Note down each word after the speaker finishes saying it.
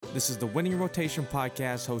This is the Winning Rotation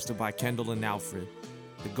podcast hosted by Kendall and Alfred.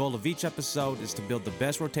 The goal of each episode is to build the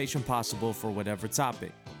best rotation possible for whatever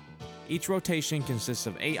topic. Each rotation consists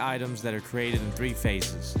of 8 items that are created in 3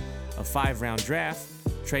 phases: a 5-round draft,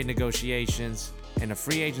 trade negotiations, and a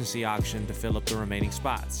free agency auction to fill up the remaining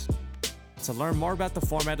spots. To learn more about the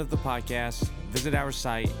format of the podcast, visit our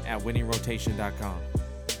site at winningrotation.com.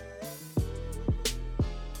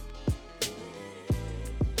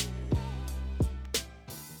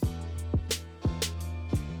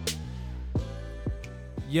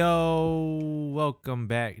 Yo, welcome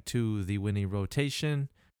back to the Winning Rotation,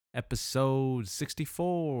 episode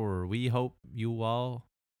 64. We hope you all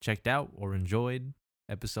checked out or enjoyed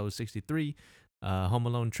episode 63. Home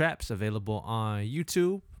Alone Traps, available on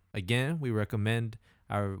YouTube. Again, we recommend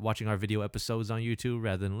watching our video episodes on YouTube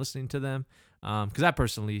rather than listening to them. Because I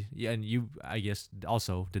personally, and you, I guess,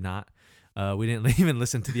 also did not. We didn't even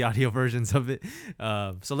listen to the audio versions of it.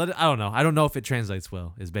 I don't know. I don't know if it translates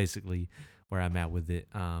well, is basically where I'm at with it.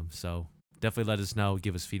 So definitely let us know.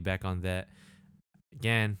 Give us feedback on that.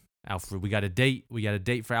 Again, Alfred, we got a date. We got a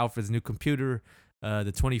date for Alfred's new computer,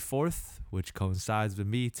 the 24th, which coincides with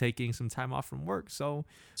me taking some time off from work. So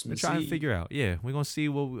we're trying to figure out. Yeah, we're going to see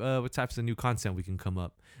what types of new content we can come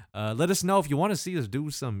up. Let us know if you want to see us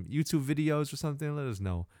do some YouTube videos or something. Let us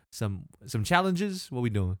know. Some challenges. What we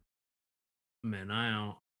doing? Man,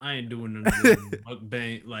 I ain't doing none of the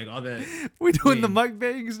mukbang, like all that. We doing the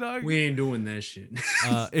mukbangs, dog? We ain't doing that shit.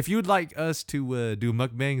 If you'd like us to do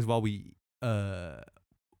mukbangs while we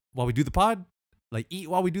do the pod, like eat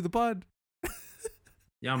while we do the pod,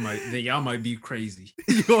 y'all might be crazy.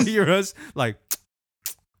 You'll hear us like.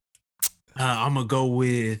 I'm gonna go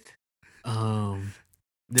with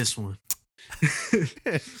this one.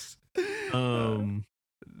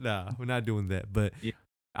 Nah, we're not doing that. But yeah.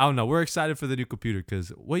 I don't know. We're excited for the new computer because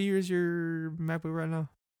what year is your MacBook right now?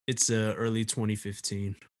 It's early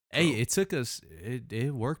 2015. Hey, it took us.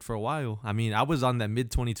 It worked for a while. I mean, I was on that mid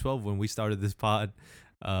 2012 when we started this pod.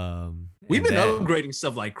 We've been upgrading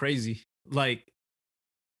stuff like crazy.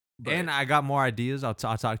 And I got more ideas. I'll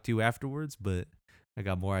talk to you afterwards, but I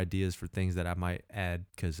got more ideas for things that I might add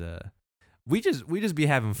because we just be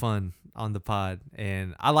having fun on the pod,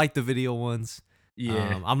 and I like the video ones.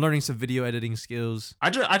 Yeah, I'm learning some video editing skills.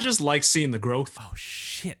 I just like seeing the growth. Oh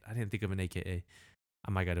shit! I didn't think of an AKA.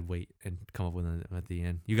 I might gotta wait and come up with it at the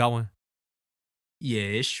end. You got one? Yeah,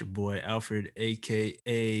 it's your boy Alfred,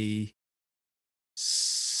 AKA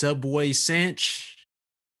Subway Sanch,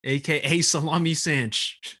 AKA Salami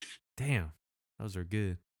Sanch. Damn, those are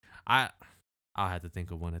good. I'll have to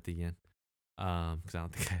think of one at the end. Because I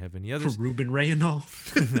don't think I have any others. Ruben Reynold.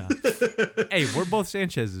 Nah. Hey, we're both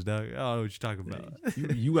Sanchez's, dog. I don't know what you're talking about.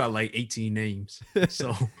 You got like 18 names.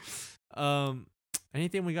 So,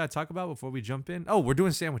 anything we gotta talk about before we jump in? Oh, we're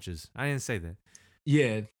doing sandwiches. I didn't say that.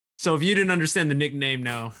 Yeah. So if you didn't understand the nickname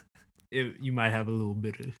now, you might have a little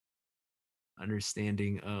bit of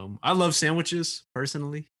understanding. I love sandwiches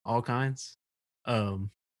personally, all kinds. I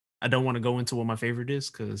don't want to go into what my favorite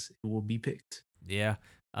is because it will be picked. Yeah.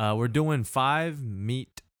 We're doing 5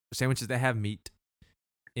 meat sandwiches that have meat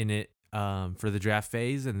in it for the draft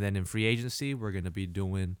phase, and then in free agency we're gonna be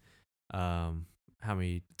doing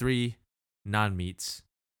 3 non-meats,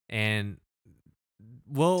 and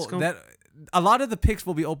a lot of the picks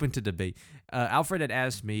will be open to debate. Alfred had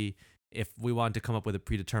asked me if we wanted to come up with a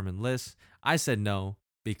predetermined list. I said no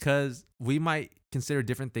because we might consider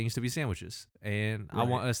different things to be sandwiches, and right. I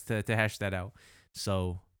want us to hash that out.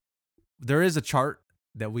 So there is a chart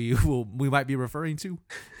that we might be referring to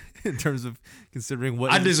in terms of considering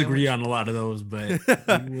what. I disagree on a lot of those, but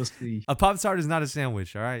we'll see. A Pop-Tart is not a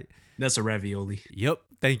sandwich, all right? That's a ravioli. Yep,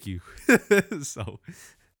 thank you. So,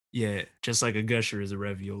 yeah, just like a Gusher is a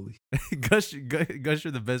ravioli. Gusher,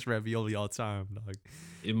 the best ravioli all time, dog.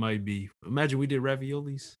 It might be. Imagine we did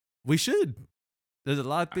raviolis. We should. There's a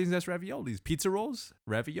lot of things that's raviolis. Pizza rolls,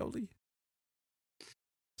 ravioli.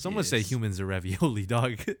 Someone say humans are ravioli,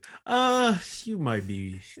 dog. You might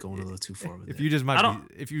be going a little too far with it.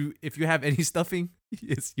 If you have any stuffing,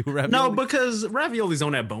 it's your ravioli. No, because raviolis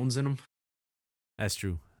don't have bones in them. That's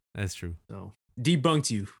true. So debunked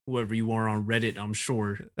you, whoever you are on Reddit. I'm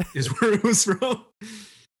sure is where it was from.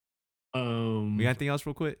 We got anything else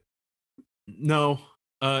real quick? No.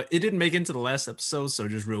 It didn't make it into the last episode, so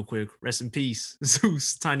just real quick, rest in peace,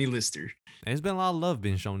 Zeus Tiny Lister. There's been a lot of love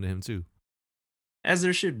being shown to him too. As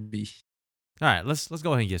there should be. All right, let's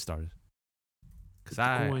go ahead and get started. Cause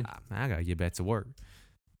I gotta get back to work.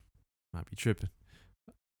 Might be tripping.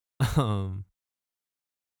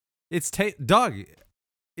 It's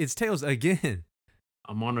Tails again.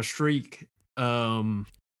 I'm on a streak. Go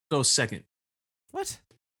second. What?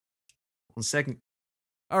 on second.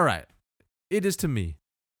 All right. It is to me.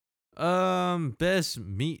 Best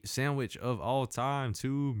meat sandwich of all time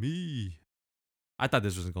to me. I thought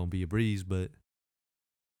this wasn't gonna be a breeze, but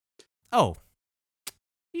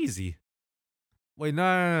easy. Wait,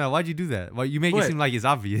 no. Why'd you do that? Well, you make it What? seem like it's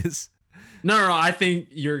obvious. No. I think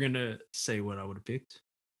you're gonna say what I would have picked.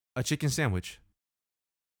 A chicken sandwich.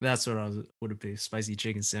 That's what I would have picked. Spicy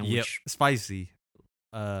chicken sandwich. Yep, spicy.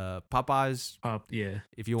 Popeyes. Yeah.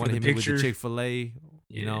 If you For want to the hit me with the picture. Chick-fil-A, you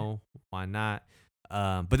Yeah. know, why not?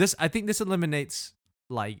 But I think this eliminates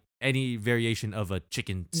like any variation of a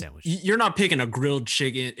chicken sandwich. You're not picking a grilled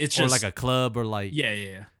chicken. It's Or just like a club or like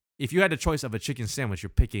yeah. if you had a choice of a chicken sandwich, you're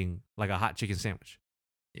picking like a hot chicken sandwich.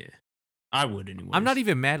 I would anyway. I'm not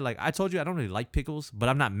even mad. Like I told you, I don't really like pickles, but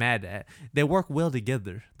I'm not mad at. They work well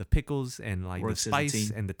together. The pickles and like Works the as a spice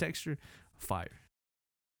team. and the texture, fire.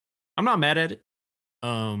 I'm not mad at it.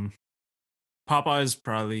 Popeyes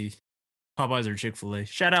or Chick-fil-A.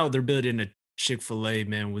 Shout out, they're building a Chick-fil-A,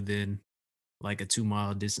 man, within like a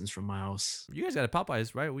 2-mile distance from my house. You guys got a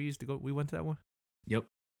Popeyes, right? We used to go. We went to that one. Yep.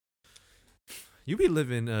 You be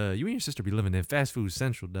living. You and your sister be living in fast food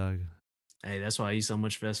central, dog. Hey, that's why I eat so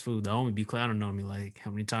much fast food. The homie be clowning on me like, how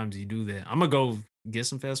many times do you do that? I'm gonna go get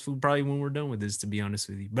some fast food probably when we're done with this, to be honest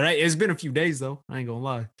with you. But it's been a few days though. I ain't gonna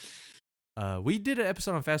lie. We did an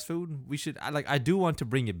episode on fast food. We should. I do want to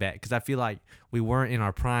bring it back because I feel like we weren't in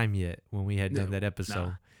our prime yet when we had done No, that episode.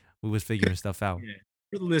 nah. We was figuring stuff out. Yeah.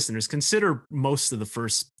 For the listeners, consider most of the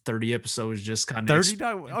first 30 episodes just kind of 30.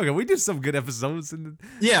 Okay, we did some good episodes.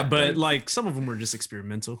 yeah, but like some of them were just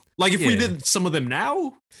experimental. Like if we Yeah. did some of them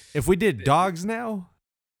now, If we did dogs now,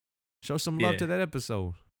 show some love Yeah. to that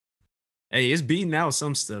episode. hey, it's beating out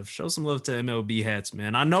some stuff. Show some love to MLB hats,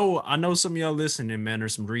 man. I know some of y'all listening, man, are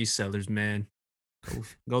some resellers, man.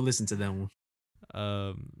 Go listen to that one.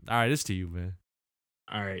 All right, it's to you, man.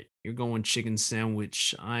 All right, you're going chicken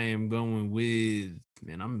sandwich. I am going with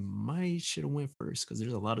man. I might should have went first because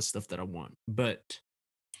there's a lot of stuff that I want, but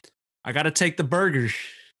I gotta take the burger.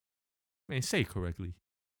 Man, say it correctly.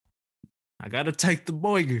 I gotta take the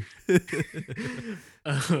burger.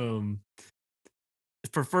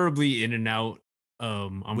 Preferably In and Out.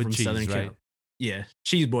 I'm With from cheese, Southern right? Cal. Yeah,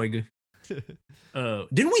 cheese burger.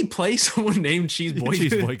 Didn't we play someone named Cheese Boy?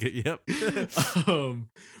 Cheese boyga, yep.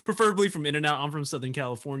 Preferably from In and Out. I'm from Southern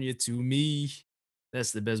California. To me,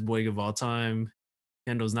 that's the best boy of all time.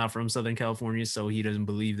 Kendall's not from Southern California, so he doesn't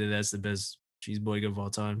believe that that's the best cheese boy of all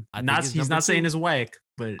time. I think it's He's number not saying two. it's whack,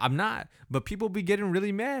 but I'm not, but people be getting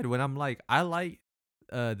really mad when I'm like, I like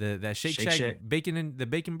that Shake Shake Shack, Shack. bacon and the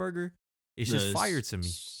bacon burger. It's just the fire to me.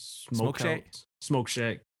 Smoke Shack? Shack. Smoke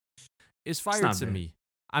Shack. It's fire not to bad. me.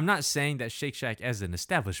 I'm not saying that Shake Shack as an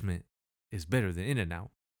establishment is better than In-N-Out.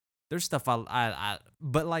 There's stuff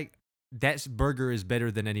but like that burger is better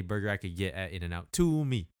than any burger I could get at In-N-Out to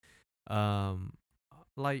me.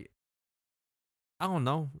 Like I don't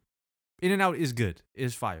know. In-N-Out is good.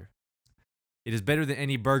 It's fire. It is better than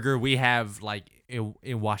any burger we have like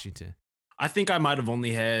in Washington. I think I might have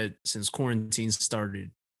only had since quarantine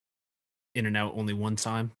started In and Out only one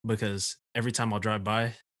time because every time I'll drive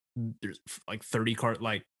by, there's like 30 cart.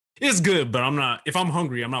 Like it's good, but I'm not. If I'm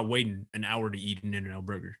hungry, I'm not waiting an hour to eat an In and Out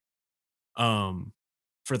burger.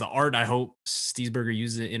 For the art, I hope Steve's Burger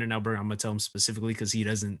uses an In and Out burger. I'm gonna tell him specifically because he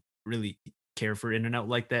doesn't really care for In and Out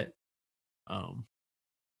like that.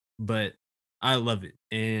 But I love it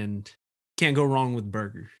and can't go wrong with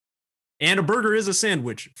burger. And a burger is a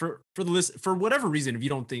sandwich for the list for whatever reason. If you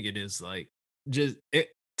don't think it is, like,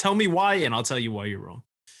 tell me why, and I'll tell you why you're wrong.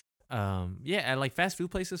 Yeah, at like fast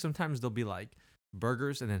food places, sometimes they'll be like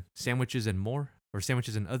burgers and then sandwiches and more, or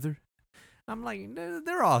sandwiches and other. I'm like,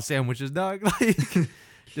 they're all sandwiches, dog. Like,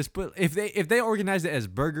 just put if they organize it as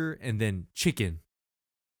burger and then chicken,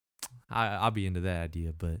 I'll be into that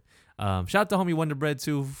idea. But shout out to homie Wonder Bread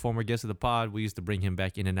too, former guest of the pod. We used to bring him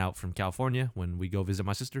back In and Out from California when we go visit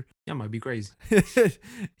my sister. Yeah, might be crazy.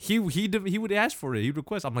 he would ask for it. He'd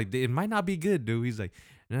request. I'm like, it might not be good, dude. He's like,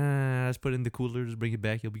 nah, let's put it in the cooler, just bring it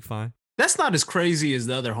back. He'll be fine. That's not as crazy as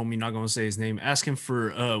the other homie. Not gonna say his name. Ask him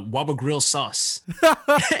for Waba Grill sauce.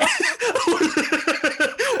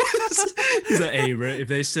 He's like, hey, bro, if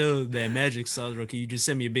they sell that magic sauce, bro, can you just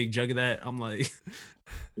send me a big jug of that? I'm like,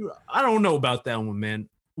 I don't know about that one, man.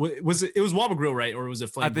 Was it? It was Waba Grill, right? Or was it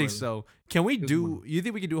Flame I think Broiler? so. Can we was do? one. You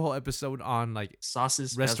think we could do a whole episode on like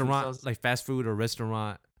Sauces, fast food restaurant, sauces? like fast food or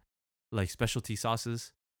restaurant, like specialty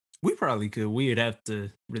sauces? We probably could. We'd have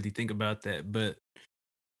to really think about that. But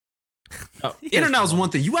He In has and Out's one. one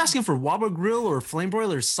thing. You asking for Waba Grill or Flame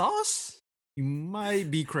Broiler sauce? You might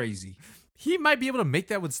be crazy. He might be able to make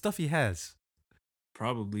that with stuff he has.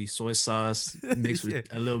 Probably soy sauce mixed with Yeah.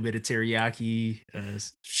 a little bit of teriyaki,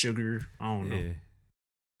 sugar. I don't know. Yeah.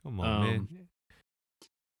 Come on, man. Um,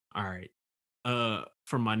 all right.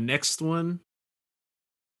 For my next one,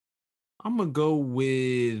 I'm gonna go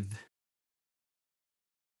with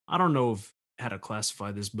I don't know if how to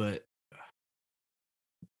classify this, but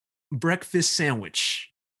breakfast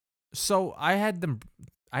sandwich. So I had them.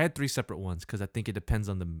 I had three separate ones because I think it depends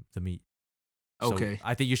on the meat. So Okay,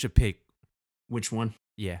 I think you should pick. which one?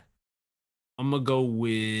 Yeah. I'm gonna go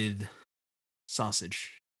with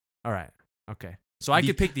sausage. All right. Okay. So I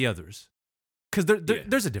could Bec- pick the others because there, yeah,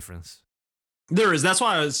 there's a difference. there is. That's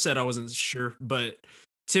why I said I wasn't sure. But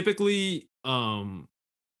typically,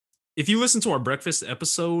 if you listen to our breakfast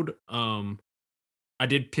episode, I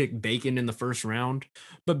did pick bacon in the first round,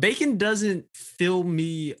 but bacon doesn't fill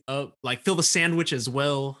me up, like fill the sandwich as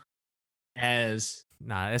well as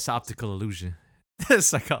Nah, that's optical illusion. That's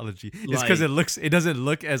psychology. It's because like, it doesn't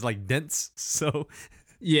look as like dense. So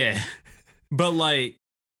yeah. But like,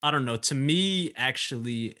 I don't know. To me,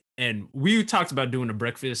 actually, and we talked about doing a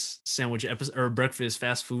breakfast sandwich episode or breakfast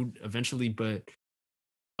fast food eventually, but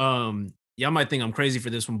y'all might think I'm crazy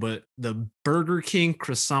for this one, but the Burger King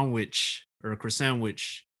croissant wich or croissant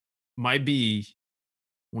wich might be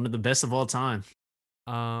one of the best of all time.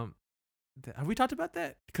 um, have we talked about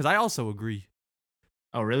that? Because I also agree.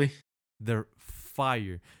 Oh, really? They're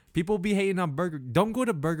fire. People be hating on burger. Don't go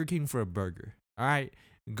to Burger King for a burger. All right,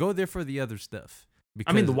 go there for the other stuff.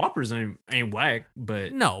 I mean, the Because Whoppers ain't whack,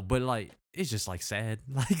 but no, but like it's just like sad.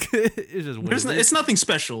 Like it's just what there's it no, is. it's nothing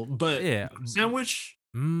special. But Yeah. sandwich,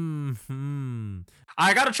 Hmm.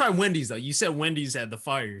 I gotta try Wendy's though. You said Wendy's had the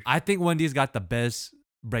fire. I think Wendy's got the best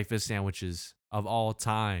breakfast sandwiches of all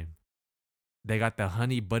time. They got the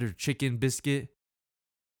honey butter chicken biscuit,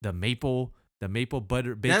 the maple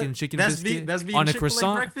butter bacon chicken biscuit that's being on a Chick-fil-A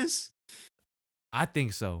croissant. breakfast. I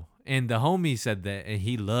think so. And the homie said that, and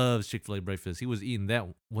he loves Chick-fil-A breakfast. He was eating that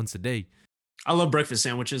once a day. I love breakfast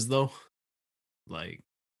sandwiches though. Like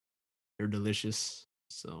they're delicious.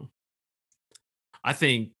 So I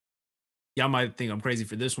think y'all might think I'm crazy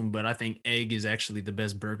for this one, but I think egg is actually the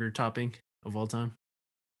best burger topping of all time.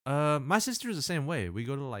 My sister's the same way. We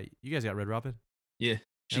go to like you guys got Red Robin. Yeah,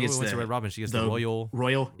 she And we gets went to Red Robin. She gets the Royal.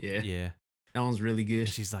 Royal. Yeah, Yeah. that one's really good. And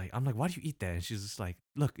she's like, I'm like, why do you eat that? And she's just like,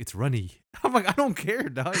 look, it's runny. I'm like, I don't care,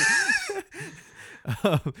 dog.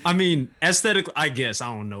 I mean, aesthetically, I guess I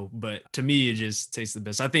don't know, but to me, it just tastes the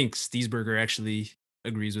best. I think Steesburger actually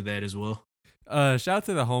agrees with that as well. Shout out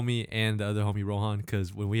to the homie and the other homie Rohan,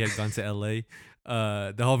 because when we had gone to LA,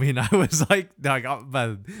 the homie and I was like, dog, I'm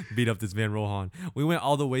about to beat up this man Rohan. We went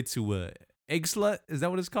all the way to Egg Slut. Is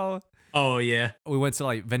that what it's called? Oh yeah. We went to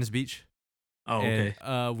like Venice Beach. Oh okay.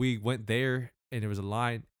 And we went there and there was a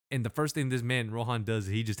line. And the first thing this man Rohan does,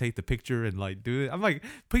 he just take the picture and like do it. I'm like,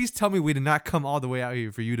 please tell me we did not come all the way out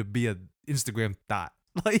here for you to be an Instagram thought.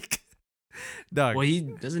 Like, dog. Well, he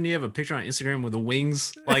doesn't he have a picture on Instagram with the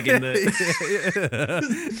wings, like in the.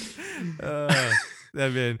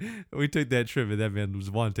 That man, we took that trip and that man was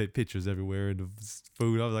wanting to take pictures everywhere and the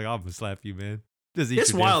food. I was like, I'm gonna slap you, man. Just eat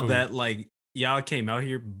It's your damn wild food. that like y'all came out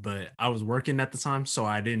here, but I was working at the time, so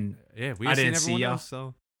I didn't. Yeah, we I seen didn't see everyone y'all. else.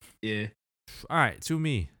 So, Yeah. all right, to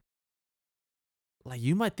me. Like,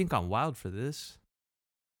 you might think I'm wild for this.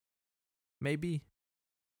 Maybe.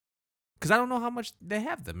 Because I don't know how much they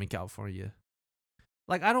have them in California.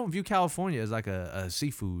 Like, I don't view California as like a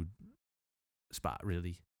seafood spot,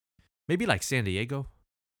 really. Maybe like San Diego.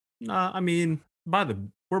 Nah, I mean,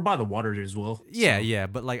 we're by the water as well. Yeah, so yeah.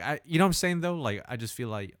 But like, you know what I'm saying, though? Like, I just feel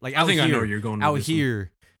like I out think here, I know where you're going. With out this one.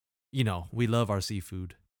 here, you know, we love our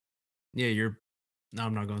seafood. Yeah, you're. No,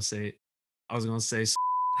 I'm not gonna say it. I was gonna say. Stop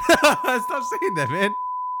saying that, man.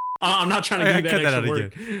 I'm not trying to I give gotta you cut that that out extra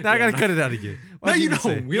again. word. Now I Yeah, gotta no. cut it out again. No, Why'd you even say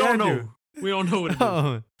don't. it? We Yeah, don't I do. know. We don't know what it is.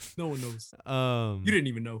 Oh, No one knows. You You didn't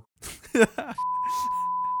even know.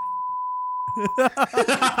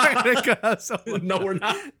 I gotta cut out so much. No, we're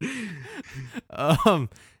not. All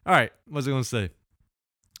right. What was I gonna say?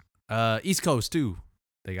 East Coast too.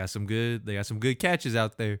 They got some good catches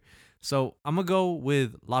out there. So I'm gonna go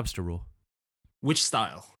with lobster roll. Which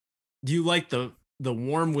style? Do you like the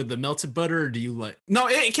warm with the melted butter, or do you like? No,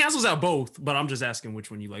 it cancels out both. But I'm just asking which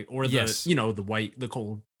one you like, or the Yes. the white, the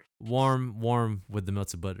cold. Warm with the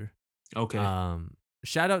melted butter. Okay.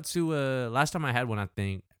 Shout out to last time I had one, I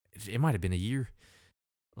think it might have been a year.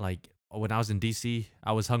 Like when I was in DC,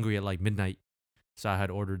 I was hungry at like midnight. So I had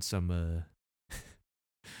ordered some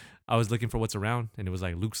I was looking for what's around and it was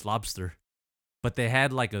like Luke's Lobster. But they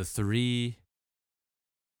had like a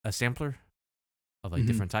sampler of like Mhm.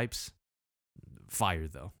 different types. Fire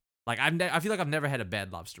though. Like I feel like I've never had a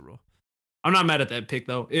bad lobster roll. I'm not mad at that pick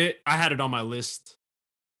though. I had it on my list.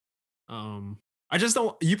 I just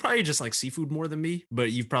don't. You probably just like seafood more than me,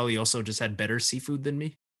 but you've probably also just had better seafood than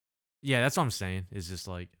me. Yeah, that's what I'm saying. It's just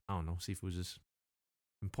like I don't know, seafood's just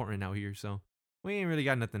important out here, so we ain't really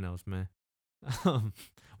got nothing else, man.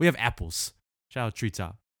 We have apples. Shout out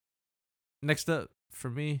Treetop. Next up for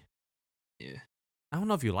me, Yeah, I don't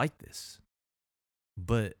know if you like this,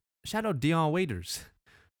 but shout out Dion Waiters.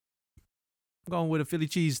 I'm going with a Philly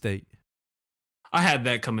cheesesteak. I had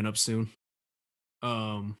that coming up soon.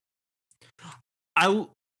 Um, I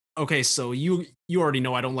okay. So you already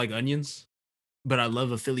know I don't like onions, but I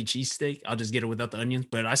love a Philly cheesesteak. I'll just get it without the onions,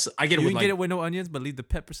 but I get it You with can get like it with no onions, but leave the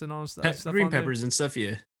peppers and all stuff green on there. peppers and stuff.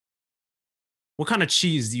 Yeah. What kind of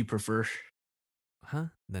cheese do you prefer? Huh?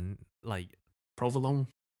 Then like Provolone,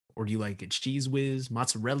 or do you like it cheese whiz,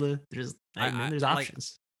 mozzarella? There's there's like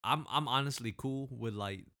options. I'm honestly cool with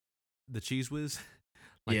like the cheese whiz,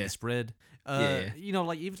 like Yeah, the spread. yeah, You know,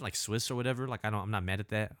 like even like Swiss or whatever. Like I'm not mad at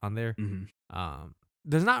that on there. hmm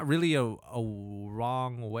There's not really a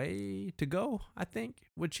wrong way to go. I think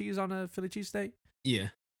with cheese on a Philly cheesesteak, yeah.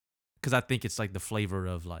 because I think it's like the flavor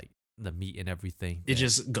of like the meat and everything. It that-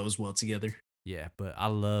 just goes well together. yeah, but I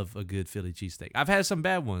love a good Philly cheesesteak. I've had some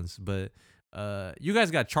bad ones, but you guys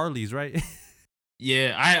got Charlie's, right?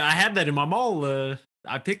 Yeah, I had that in my mall.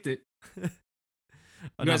 I picked it.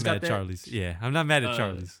 I'm guys not got mad at that? Charlie's. Yeah, I'm not mad at Uh,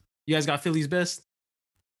 Charlie's. You guys got Philly's best?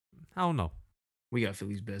 I don't know. We got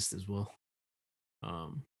Philly's best as well.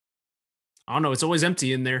 Um, I don't know. It's always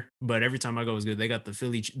empty in there, but every time I go, it's good. They got the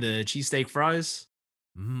cheesesteak fries.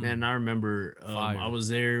 Man, I remember I Fire. was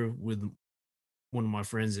there with one of my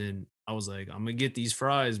friends, and I was like, "I'm gonna get these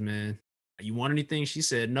fries, man. You want anything?" She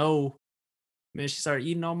said, "No." Man, she started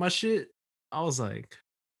eating all my shit. I was like,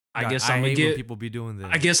 "I God, guess I I'm gonna hate when get. people be doing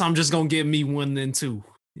that. I guess I'm just gonna get me one then too.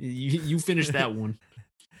 You finish that one."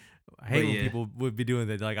 I hate But when yeah. people would be doing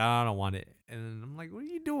that. They're like, I don't want it. And I'm like, what are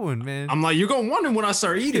you doing, man? I'm like, you're gonna want it when I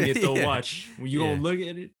start eating it though. Yeah. Watch. When you Yeah. gonna look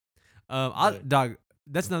at it. But- Dog,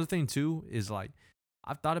 that's another thing too, is like,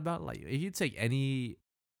 I've thought about like, if you take any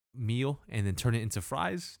meal and then turn it into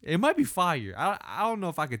fries, it might be fire. I don't know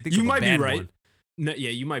if I could think You of a might be bad right. one. No, yeah,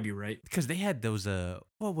 you might be right. Because they had those,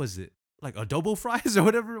 what was it? Like adobo fries or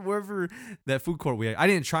whatever, wherever that food court we had. I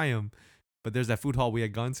didn't try them, but there's that food hall we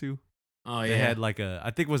had gone to. Oh They yeah. had like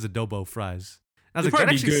I think it was adobo fries. I was It'd like, that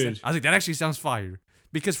probably actually, be good. I was like, that actually sounds fire.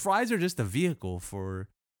 Because fries are just a vehicle for,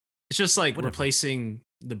 It's just like Whatever. replacing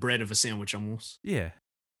the bread of a sandwich almost. yeah.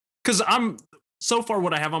 Because so far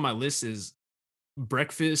what I have on my list is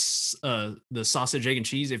breakfast, the sausage, egg, and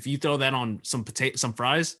cheese. If you throw that on some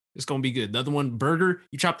fries, it's gonna be good. The other one, burger,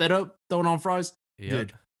 you chop that up, throw it on fries, Yep.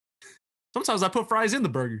 good. Sometimes I put fries in the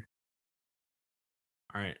burger.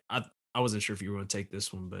 All right, I wasn't sure if you were gonna take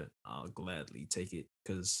this one, but I'll gladly take it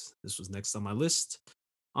because this was next on my list.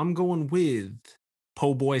 I'm going with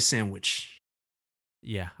po' boy sandwich.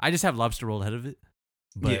 Yeah. I just have lobster roll ahead of it.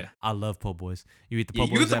 But Yeah. I love po' boys. You eat the Yeah,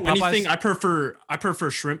 po' you boys can at throw Popeyes? anything. I prefer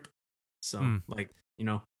shrimp. So Mm. like, you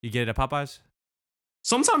know, You get it at Popeyes?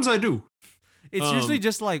 sometimes I do. It's usually Um,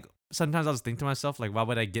 just like, sometimes I'll just think to myself, like, why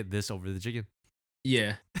would I get this over the chicken?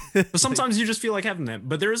 Yeah. But sometimes you just feel like having that.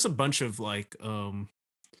 But there is a bunch of like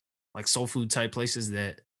soul food type places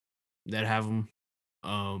that have them.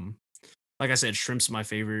 Like I said, shrimp's my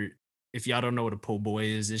favorite. If y'all don't know what a po' boy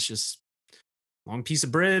is, it's just long piece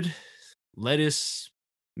of bread, lettuce,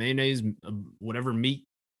 mayonnaise, whatever meat,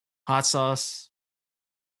 hot sauce,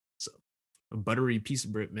 so a buttery piece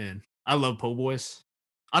of bread. Man, I love po' boys.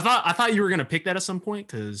 I thought you were gonna pick that at some point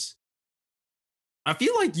because I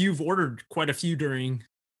feel like you've ordered quite a few during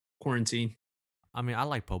quarantine. I mean, I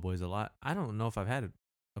like po' boys a lot. I don't know if I've had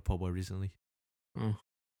a po' boy recently. Oh.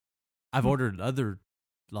 I've Hmm. ordered other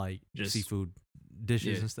like Just- seafood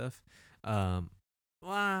dishes yeah. and stuff. Well,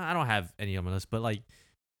 I don't have any on my list, but like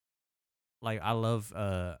I love.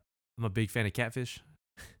 I'm a big fan of catfish.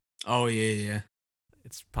 Oh yeah.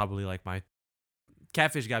 It's probably like my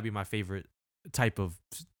catfish gotta be my favorite type of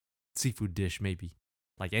seafood dish, maybe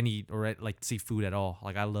like any or like seafood at all.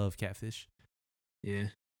 Like I love catfish. Yeah.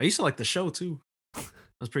 I used to like the show too.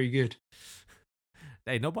 That's pretty good.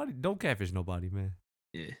 Hey, nobody, don't catfish nobody, man.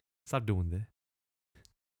 Yeah. Stop doing that.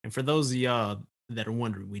 And for those of y'all that are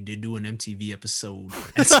wondering, we did do an MTV episode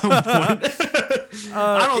at some point.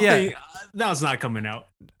 I don't yeah. think that's not coming out.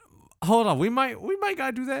 Hold on, we might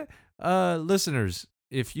gotta do that. Listeners,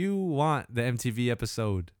 if you want the MTV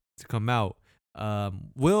episode to come out,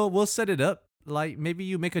 we'll set it up. Like maybe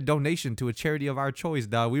you make a donation to a charity of our choice,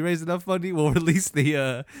 dog. We raise enough money, we'll release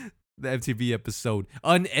the MTV episode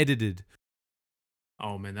unedited.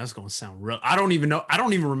 Oh man, that's gonna sound rough. I don't even know. I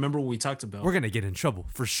don't even remember what we talked about. We're gonna get in trouble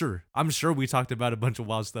for sure. I'm sure we talked about a bunch of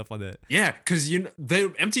wild stuff on that. Yeah, because the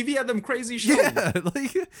MTV had them crazy shows. Yeah,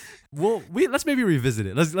 like, well, let's maybe revisit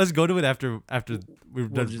it. Let's go to it after we're We'll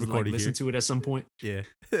done just recording listen here. to it at some point. Yeah.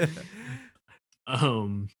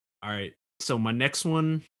 All right. So my next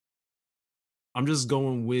one, I'm just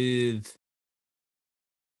going with.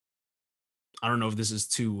 I don't know if this is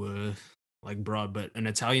too like broad, but an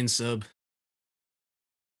Italian sub,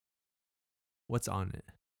 What's on it?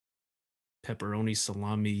 pepperoni,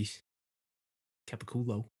 salami,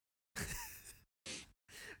 capiculo.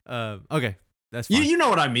 Okay, that's fine. You know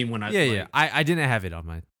what I mean when I yeah. I didn't have it on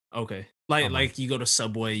my. Okay. Oh, Like you go to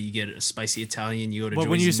Subway, you get a spicy Italian, you go to Well,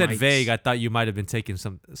 when you Joyzy said Mike's. vague, I thought you might have been taking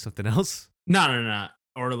something else. No.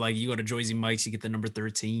 Or like you go to Joyzy Mike's, you get the number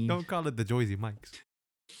 13. Don't call it the Joyzy Mikes.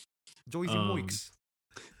 Joyzy Mikes.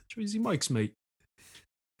 Joyzy Mike's, mate.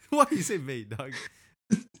 Why you say mate, dog?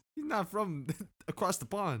 He's not from across the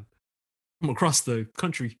pond. I'm across the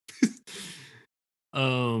country.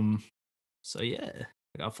 So yeah,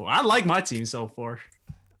 I got 4. I like my team so far.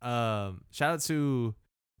 Shout out to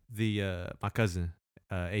the my cousin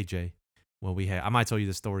AJ. When I might tell you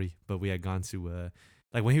the story, but we had gone to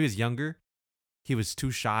like when he was younger, he was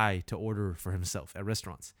too shy to order for himself at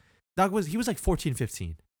restaurants. He was like 14,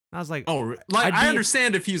 15. I was like, Oh, like I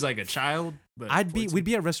understand if he's like a child, but we'd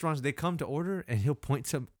be at restaurants, they come to order and he'll point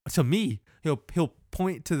to me. He'll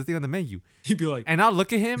point to the thing on the menu. he'd be like, And I'll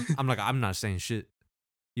look at him, I'm like, I'm not saying shit.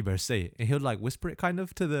 You better say it. And he'll like whisper it kind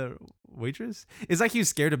of to the waitress. It's like he was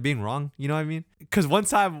scared of being wrong, you know what I mean? Because one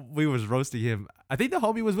time we was roasting him. I think the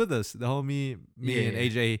homie was with us. The homie, me and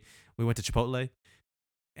AJ, we went to Chipotle.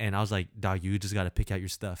 And I was like, dog, you just got to pick out your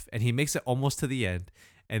stuff. And he makes it almost to the end.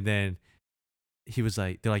 And then he was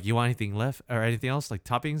like, they're like, you want anything left or anything else, like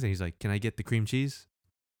toppings? And he's like, can I get the cream cheese?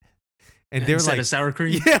 And they're instead like, of sour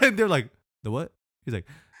cream. yeah. And they're like, the what? He's like,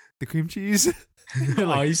 the cream cheese.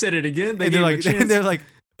 Oh, you said it again. And they're like,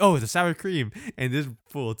 oh, the sour cream. And this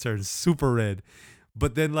fool turns super red.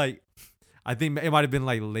 But then like, I think it might have been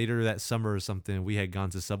like later that summer or something. We had gone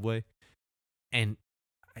to Subway, and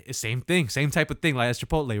same thing, same type of thing, like at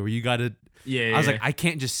Chipotle, where you gotta. Yeah. I was like, I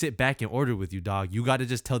can't just sit back and order with you, dog. You gotta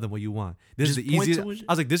just tell them what you want. This is Just the point easiest. to what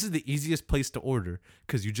I was like, this is the easiest place to order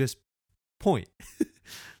because you just point,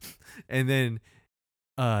 and then,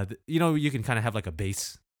 you can kind of have like a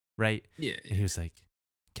base, right? Yeah. And he was like,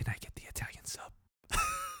 can I get the Italian sub?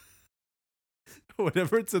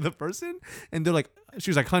 Whatever to the person, and they're like, she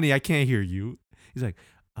was like, honey, I can't hear you. He's like,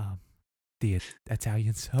 the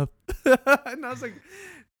Italian sub. And I was like,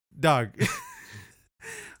 dog,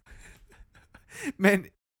 man,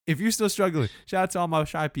 if you're still struggling, shout out to all my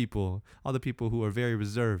shy people, all the people who are very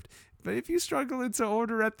reserved. But if you're struggling to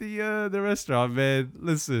order at the restaurant, man,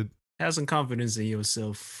 listen, Have some confidence in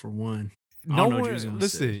yourself for one. I no don't know what one, you was gonna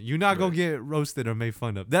listen, say, you're not gonna but- get roasted or made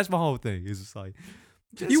fun of. That's my whole thing. It's just like,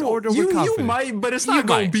 just You order you, with confidence. you might, but it's You not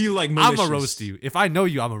gonna might. be like I'm malicious. a roast you. If I know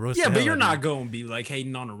you, I'm a roast. Yeah, the but hell you're out of not you. gonna be like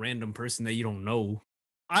hating on a random person that you don't know.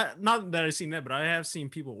 Not that I've seen that, but I have seen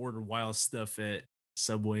people order wild stuff at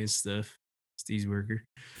Subway and stuff. Steve's Burger.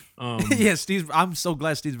 Yeah, I'm so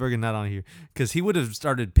glad Steve's Burger not on here because he would have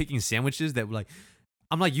started picking sandwiches that were like,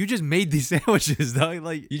 I'm like, you just made these sandwiches, dog.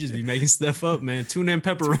 Like, You just be making stuff up, man. Tuna and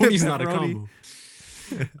pepperoni's not a Pepperoni.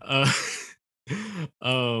 combo.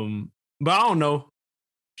 But I don't know.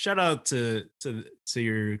 Shout out to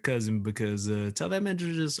your cousin because tell that man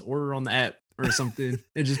to just order on the app or something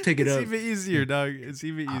and just pick it it's up. even easier, dog. It's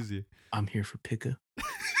even easier. I'm here for pickup.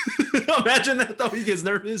 Imagine that though. He gets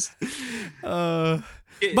nervous. But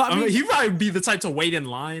I mean, he probably be the type to wait in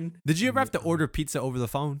line. Did you ever have to order pizza over the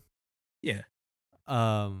phone? Yeah.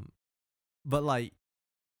 But like,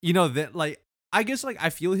 that like, I guess like I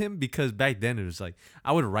feel him because back then it was like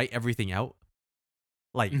I would write everything out,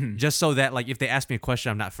 like Mhm. just so that like if they ask me a question,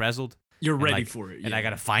 I'm not frazzled. You're And, ready like, for it. And I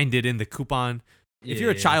gotta find it in the coupon. If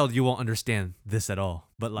you're a child, you won't understand this at all.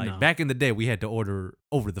 But like No. back in the day, we had to order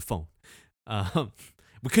over the phone.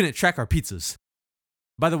 We couldn't track our pizzas.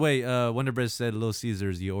 By the way, Wonder Bread said Little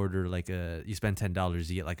Caesars, you order like you spend $10,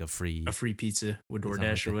 you get like a free pizza with Something like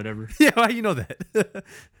DoorDash or that. whatever. Yeah, how you know that?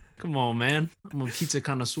 Come on, man. I'm a pizza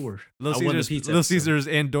connoisseur. Little I won the Caesars, pizza Little episode. Caesars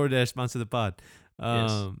and DoorDash sponsor the pod.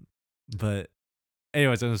 Yes. But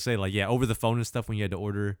anyways, I was gonna say like over the phone and stuff when you had to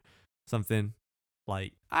order something.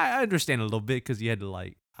 Like I understand a little bit because you had to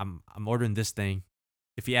like I'm ordering this thing.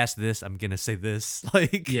 If you ask this, I'm gonna say this.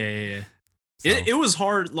 Like Yeah. so- It was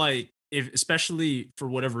hard, like especially for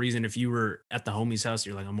whatever reason, if you were at the homie's house,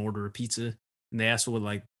 you're like, I'm ordering a pizza, and they ask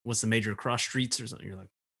what's the major cross streets or something. You're like,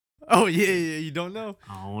 oh yeah, you don't know.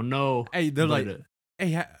 I don't know. Hey, they're But, like,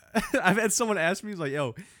 hey, I've had someone ask me, he's like,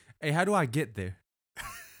 yo, hey, how do I get there?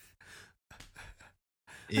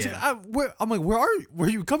 Yeah. I'm like, where are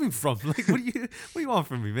you coming from? Like, what do you want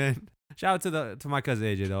from me, man? Shout out to my cousin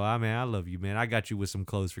AJ though. I love you, man. I got you with some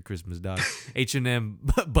clothes for Christmas, dog. H&M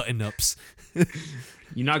button ups.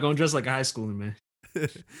 You're not gonna dress like a high schooler, man.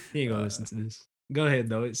 He ain't gonna listen to this. Go ahead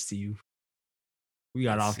though. It's to you. We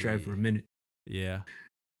got Let's off track see. for a minute. Yeah.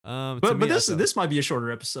 To But me, this might be a shorter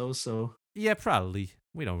episode, so yeah, probably.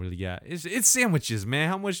 We don't really got it's sandwiches, man.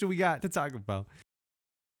 How much do we got to talk about?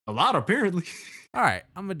 a lot apparently. All right,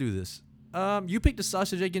 I'm gonna do this. You picked the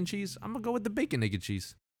sausage, egg, and cheese. I'm gonna go with the bacon, egg, and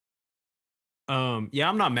cheese. Yeah,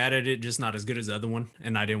 I'm not mad at it, just not as good as the other one,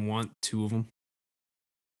 and I didn't want two of them.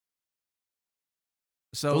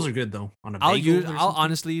 So Those are good though. On a I'll bagel use. or I'll something?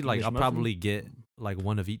 honestly like. English I'll muffin? probably get like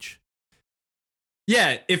one of each.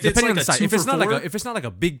 Yeah, if it's Depending like on the a size. two If for it's not four, like if it's not like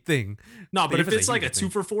a big thing. no, but if if it's it's a like a huge 2 thing.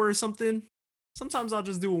 for 4 or something, sometimes I'll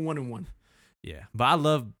just do a 1-and-1. Yeah, but I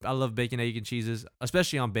love bacon, egg, and cheeses,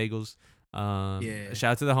 especially on bagels. Yeah.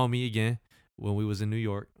 Shout out to the homie again. When we was in New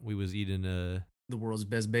York, we was eating The world's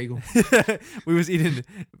best bagel. we was eating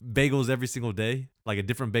bagels every single day, like a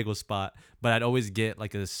different bagel spot. But I'd always get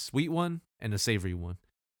like a sweet one and a savory one.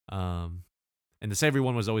 And the savory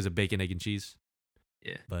one was always a bacon, egg, and cheese.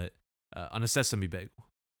 Yeah. But on a sesame bagel.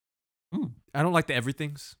 Mm. I don't like the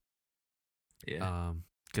everythings. Yeah.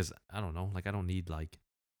 Because I don't know, like I don't need like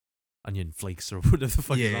onion flakes or whatever the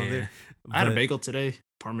fuck is on there. I had a But- bagel today,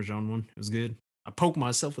 Parmesan one. It was good. I poked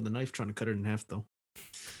myself with a knife trying to cut it in half though.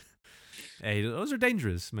 Hey, those are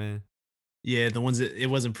dangerous, man. Yeah, the ones that it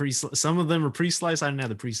wasn't some of them were pre-sliced. I didn't have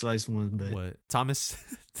the pre-sliced ones, but What, Thomas?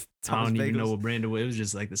 I don't even know Bagels? what brand it was. It was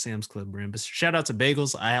just like the Sam's Club brand. But shout out to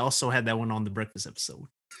Bagels. I also had that one on the breakfast episode.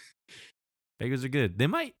 Bagels are good. They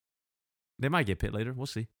might get pit later. We'll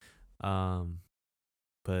see.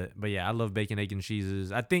 But yeah, I love bacon, egg, and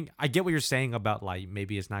cheeses. I think I get what you're saying about like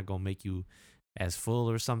maybe it's not gonna make you as full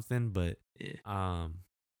or something, but Yeah.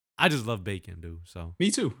 I just love bacon, dude. So Me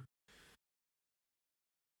too.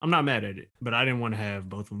 I'm not mad at it, but I didn't want to have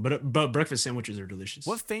both of them. But breakfast sandwiches are delicious.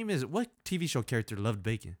 what TV show character loved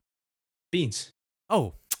bacon? Beans?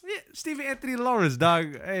 Oh, yeah, Stephen Anthony Lawrence,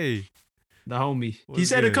 dog. Hey. The homie. He What's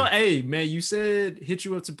said to good? come. Hey man, you said hit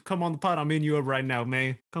you up to come on the pod. I'm in you up right now,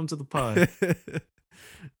 man. Come to the pod.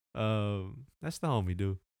 That's the homie,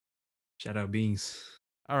 dude. Shout out Beans.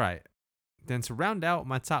 All right. Then to round out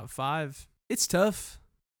my top 5, it's tough.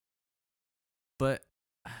 But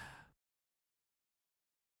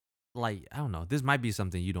like, I don't know. This might be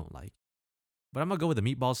something you don't like. But I'm gonna go with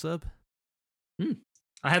the meatball sub.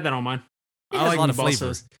 I had that on mine. It I has like a lot of meatball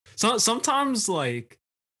flavor. subs. Sometimes like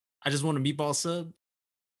I just want a meatball sub.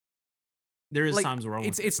 There is Like, times where I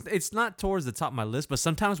want it's not towards the top of my list, but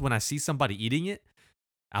sometimes when I see somebody eating it,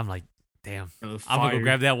 I'm like, damn, I'm gonna go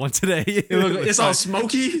grab that one today. It's all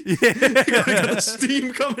smoky. Yeah. Got the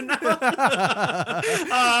steam coming out.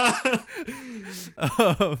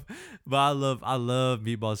 But I love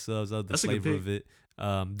meatball subs. I love the That's a good flavor of it.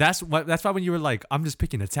 That's why when you were like, I'm just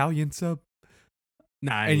picking Italian sub,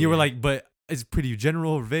 Nah, and you were yeah. like, but it's pretty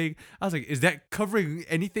general or vague. I was like, is that covering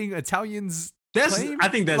anything Italians? claim? I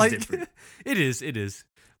think that's Like, different. It is.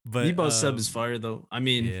 But Meatball sub is fire though. I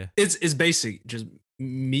mean, yeah. it's basic. Just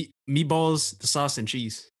meatballs, the sauce, and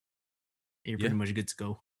cheese. And you're pretty Yeah. much good to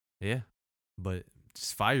go. Yeah, but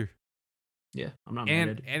it's fire. Yeah, I'm not mad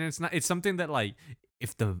at it. And it's something that like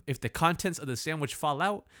if the contents of the sandwich fall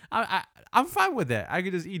out, I'm fine with that. I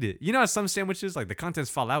could just eat it. You know, some sandwiches like the contents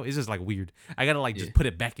fall out. It's just like weird. I gotta like Yeah. just put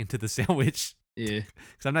it back into the sandwich Yeah,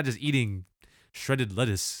 because I'm not just eating shredded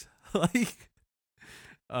lettuce. Like,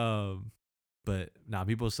 but nah,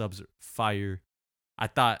 meatball subs are fire. I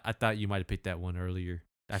thought you might have picked that one earlier.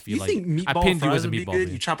 I feel you like think I meatball pinned you fries as a would be meatball good?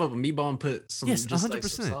 man. You chop up a meatball and put some Yes, just 100%. like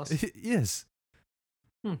some sauce. Yes.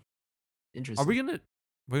 Interesting. Are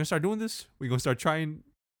we're gonna start doing this? We're gonna start trying.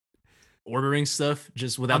 ordering stuff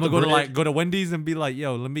just without I'm the gonna bread? go to Wendy's and be like,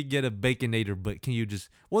 yo, let me get a baconator, but can you just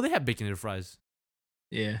they have baconator fries.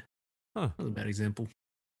 Yeah. Huh. That was a bad example.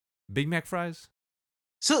 Big Mac fries?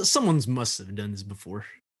 So someone's must have done this before.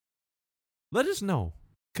 Let us know.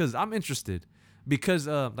 Cause I'm interested. Because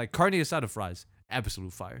like carne asada fries,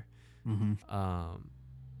 absolute fire. Mm-hmm.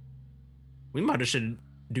 We might have should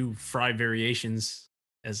do fry variations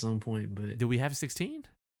at some point, but Do we have 16?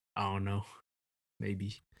 I don't know.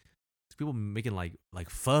 Maybe. People making like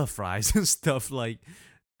pho fries and stuff like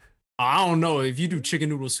I don't know. If you do chicken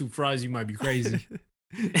noodle soup fries, you might be crazy.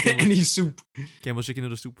 Camel- Any soup Camel chicken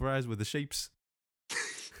noodle soup fries with the shapes.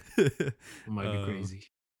 might be crazy.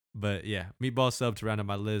 But yeah, meatball sub to round out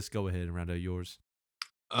my list. Go ahead and round out yours.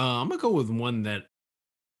 I'm gonna go with one that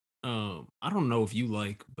I don't know if you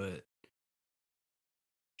like, but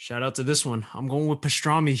shout out to this one. I'm going with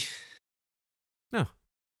pastrami. No,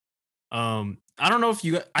 I don't know if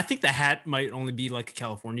you. I think the hat might only be like a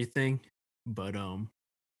California thing, but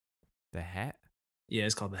the hat. yeah,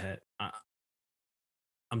 it's called the hat.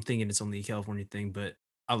 I'm thinking it's only a California thing, but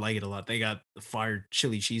I like it a lot. They got the fire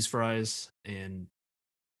chili cheese fries and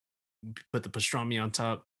put the pastrami on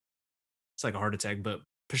top. It's like a heart attack, but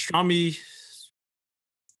pastrami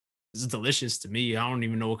is delicious to me. I don't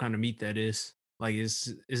even know what kind of meat that is. Like it's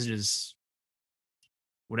just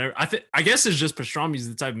whatever. I guess it's just pastrami is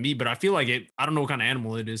the type of meat, but I feel like it. I don't know what kind of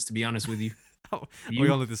animal it is, to be honest with you. Oh, we're You?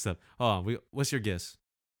 gonna look this up. Hold on. What's your guess?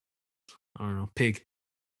 I don't know. Pig.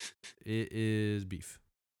 It is beef.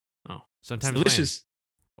 Oh, it's Sometimes lamb delicious.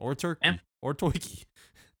 or Yeah. turkey or turkey,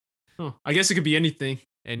 Oh, I guess it could be anything,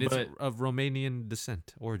 and it's but of Romanian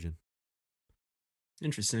descent origin.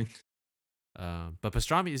 interesting. But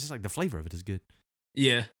pastrami is just like the flavor of it is good.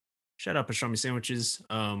 Yeah. Shout out pastrami sandwiches.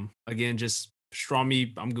 Again, just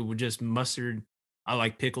pastrami. I'm good with just mustard. I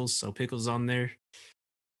like pickles, so pickles on there.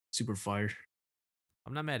 Super fire.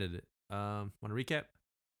 I'm not mad at it. Want to recap?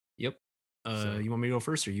 Yep. So- You want me to go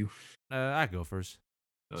first or you? I go first.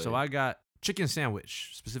 Go So ahead. I got chicken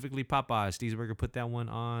sandwich, specifically Popeyes. Steve'sburger put that one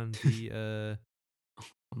on the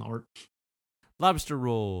On the art. lobster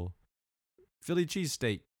roll, Philly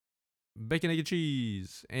cheesesteak, bacon, egg, and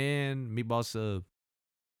cheese, and meatball sub.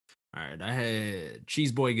 All right. I had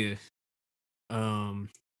cheeseburger.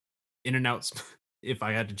 In and outs if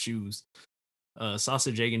I had to choose.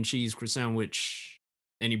 Sausage, egg, and cheese croissant sandwich.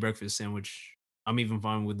 Any breakfast sandwich. I'm even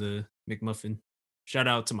fine with the McMuffin. Shout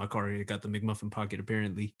out to my car. It got the McMuffin pocket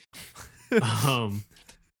apparently. um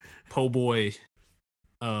po' boy,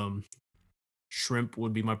 shrimp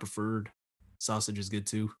would be my preferred. Sausage is good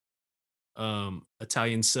too.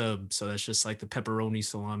 Italian sub, so that's just like the pepperoni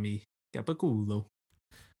salami capiculo,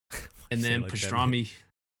 and Say it then like that, man.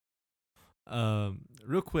 pastrami.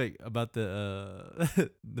 Real quick about the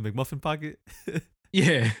the McMuffin pocket.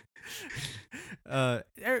 Yeah.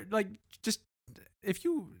 Like just if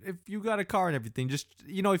you got a car and everything, just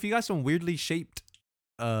if you got some weirdly shaped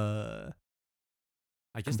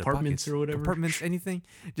I guess the Compartments pockets, or whatever. compartments, anything,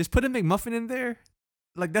 just put a McMuffin in there.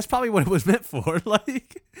 Like that's probably what it was meant for.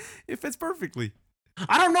 Like it fits perfectly.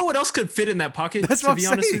 I don't know what else could fit in that pocket. That's to what be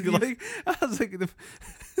I'm honest saying. with you. Like I was like,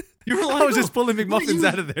 You were I like, was just pulling what McMuffins you-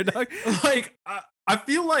 out of there, dog. like I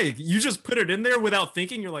feel like you just put it in there without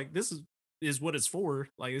thinking. You're like, this is what it's for.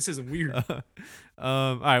 Like this isn't weird.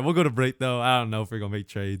 All right, we'll go to break though. I don't know if we're gonna make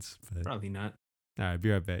trades. But... Probably not. All right,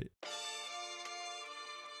 be right back.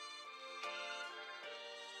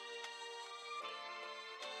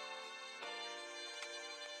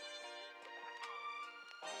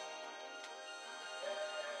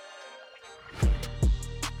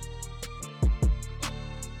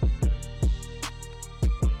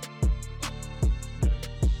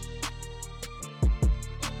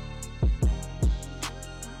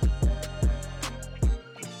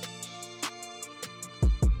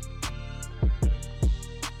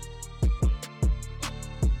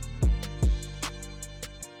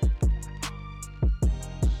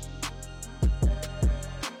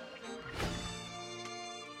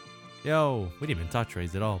 Yo, we didn't even talk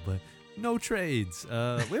trades at all, but no trades. We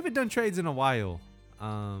haven't done trades in a while.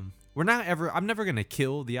 We're not ever. I'm never gonna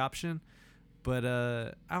kill the option, but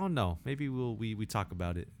I don't know. Maybe we talk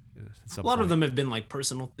about it. At some A lot of point. them have been like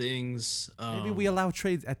personal things. Maybe we allow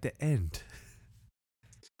trades at the end,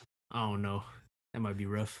 I don't know. That might be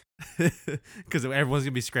rough. because everyone's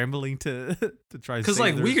gonna be scrambling to try. Because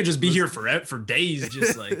like we could just be here for days.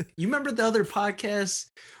 Just like you remember the other podcast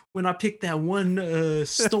when I picked that one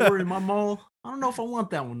store in my mall. I don't know if I want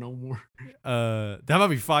that one no more. That might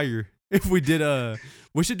be fire. If we did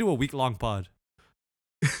we should do a week-long pod.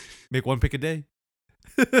 Make one pick a day.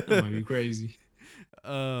 That might be crazy.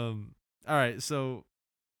 All right, so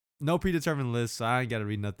no predetermined list, so I ain't gotta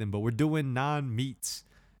read nothing, but we're doing non-meats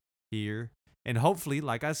here. And hopefully,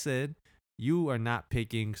 like I said, you are not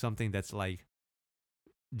picking something that's like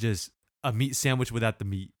just a meat sandwich without the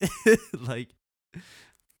meat. Like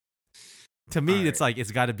to me, All it's like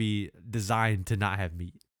it's gotta be designed to not have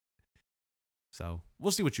meat. So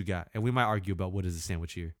we'll see what you got, and we might argue about what is a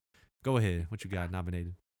sandwich here. Go ahead, what you got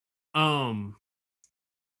nominated?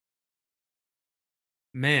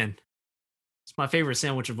 Man, it's my favorite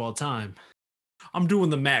sandwich of all time. I'm doing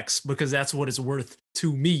the max because that's what it's worth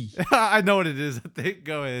to me. I know what it is. I think.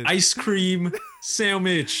 Go ahead. Ice cream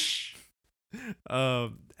sandwich.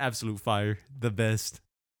 Absolute fire, the best.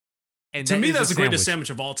 And To that me, is that's a the greatest sandwich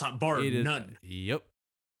of all time, bar It is. none. Yep.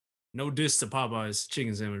 no diss to Popeye's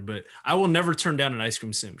chicken sandwich, but I will never turn down an ice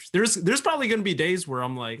cream sandwich. There's probably gonna be days where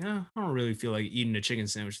I'm like, I don't really feel like eating a chicken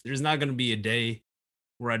sandwich. There's not gonna be a day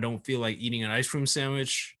where I don't feel like eating an ice cream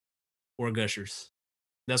sandwich or Gushers.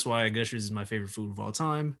 That's why Gushers is my favorite food of all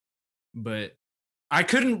time. But I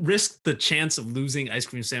couldn't risk the chance of losing ice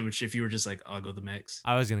cream sandwich if you were just like, I'll go the max.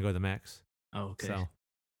 I was gonna go the max. Oh, okay.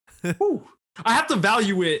 So Whew. I have to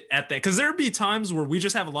value it at that because there'd be times where we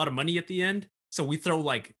just have a lot of money at the end. So we throw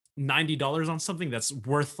like $90 on something that's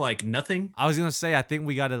worth like nothing. I was gonna say, I think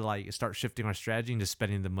we gotta like start shifting our strategy into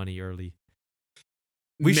spending the money early.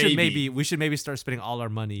 We should maybe start spending all our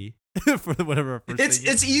money for whatever. Our first thing is.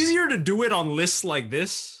 It's easier to do it on lists like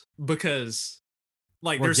this because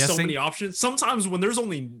like We're there's so guessing? many options. Sometimes when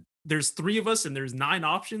there's 3 of us and there's 9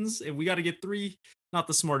 options and we got to get 3, not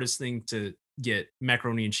the smartest thing to get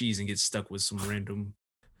macaroni and cheese and get stuck with some random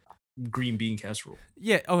green bean casserole.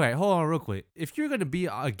 Yeah. Okay. Hold on, real quick. If you're gonna be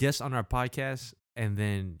a guest on our podcast, and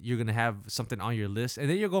then you're gonna have something on your list, and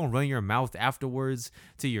then you're gonna run your mouth afterwards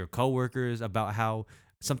to your coworkers about how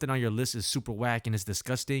something on your list is super whack and it's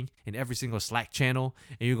disgusting in every single Slack channel,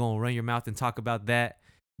 and you're gonna run your mouth and talk about that,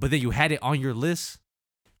 but then you had it on your list.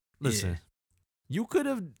 Listen, you could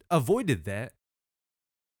have avoided that.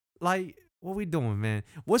 Like, what we doing, man?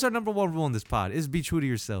 What's our number one rule in this pod? Is be true to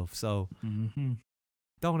yourself. So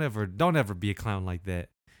don't ever be a clown like that,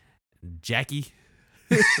 Jackie.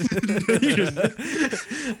 I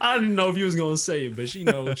didn't know if you was gonna say it, but she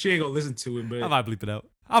ain't gonna listen to it. But I might bleep it out.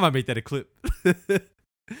 I might make that a clip.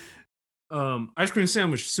 ice cream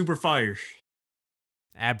sandwich, super fire.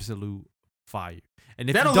 Absolute fire. And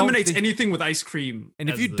if That you eliminates don't think, anything with ice cream. and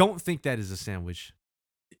if you don't think that is a sandwich,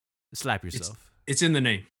 slap yourself. it's in the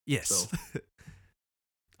name. Yes. So.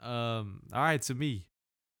 All right, to me,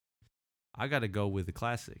 I gotta go with the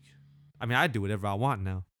classic. I mean, I do whatever I want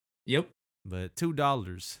now, Yep. but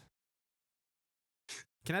 $2.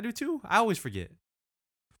 Can I do 2? I always forget.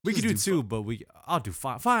 We could do Just do 2, but I'll do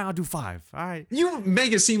 5. Fine, I'll do 5. All right, You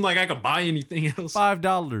make it seem like I could buy anything else.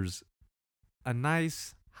 $5. A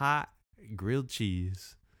nice hot grilled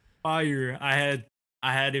cheese. Fire. I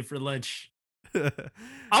had it for lunch.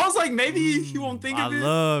 I was like, maybe you won't think of it. I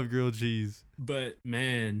love grilled cheese. But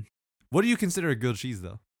man, What do you consider a grilled cheese,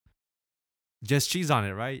 though? Just cheese on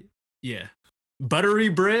it, right? yeah. Buttery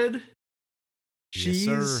bread, cheese.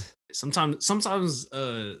 Yes, sir. Sometimes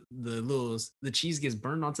the cheese gets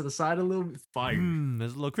burned onto the side a little bit. Fire.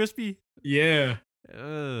 It's a little crispy. Yeah.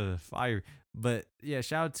 Fire. But yeah,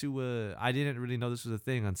 shout out to I didn't really know this was a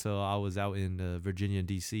thing until I was out in Virginia and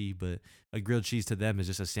DC, but a grilled cheese to them is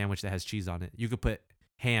just a sandwich that has cheese on it. You could put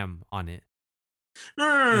ham on it.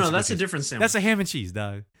 No. It's That's a wicked. different sandwich. That's a ham and cheese,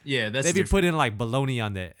 dog. Yeah, that's They be different. putting like bologna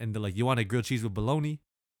on that, and they're like, "You want a grilled cheese with bologna?"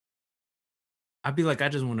 I'd be like, I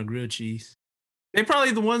just want a grilled cheese. They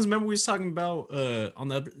probably the ones. Remember we was talking about on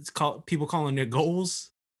the it's called people calling it goals,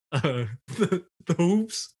 the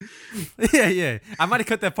hoops. yeah. I might have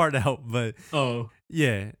cut that part out, but Oh,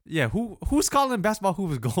 yeah. Who's calling basketball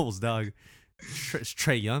hoops goals, dog? It's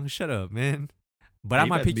Trey Young. Shut up, man. But I He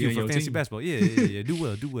might about to pick be you on for your fantasy team. basketball. Yeah. Do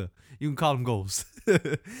well. You can call them goals.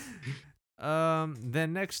 Then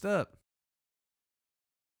next up,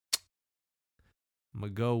 I'm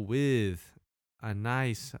gonna go with a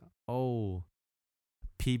nice old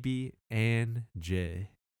PB and J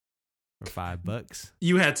for $5.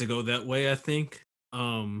 you had to go that way. I think.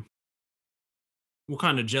 What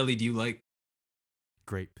kind of jelly do you like?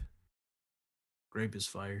 Grape. Grape is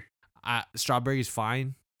fire. Strawberry's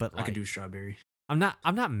fine, but I like, could do strawberry. I'm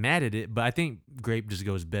not mad at it, but I think grape just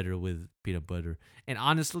goes better with peanut butter. And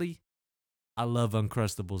honestly, I love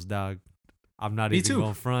Uncrustables, dog. I'm not Me even too.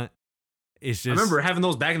 going front. It's just I remember having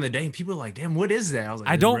those back in the day, and people were like, "Damn, what is that?" I was like,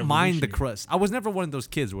 I "It's don't mind the revolutionary." crust. I was never one of those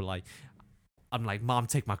kids where like I'm like, "Mom,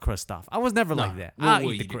 take my crust off." I was never like Nah, that. we'll I'll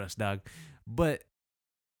eat the eat it. crust, dog. But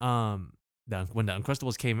when the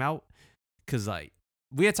Uncrustables came out, cause like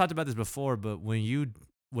we had talked about this before, but when you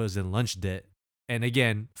was in lunch debt, and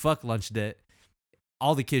again, fuck lunch debt.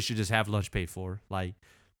 All the kids should just have lunch paid for. Like,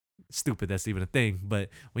 stupid, that's even a thing. But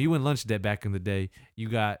when you went lunch debt back in the day, you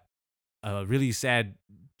got a really sad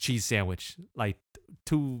cheese sandwich, like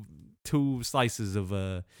two slices of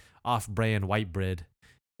off-brand white bread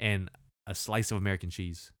and a slice of American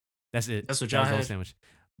cheese. That's it. That's what That y'all was the whole had?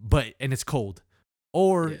 sandwich. And it's cold.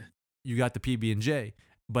 Or Yeah. you got the PB&J.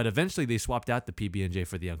 But eventually they swapped out the PB&J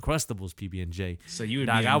for the Uncrustables PB&J. So you would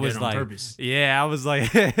Dog, be I on was dead like, on purpose. yeah, I was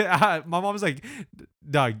like, my mom was like,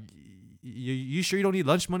 dog, you sure you don't need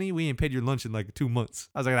lunch money? We ain't paid your lunch in like 2 months.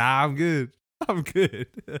 I was like, nah, I'm good. I'm good.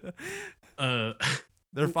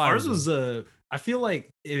 They're fire. Ours was though. I feel like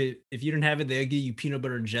if you didn't have it, they'd give you peanut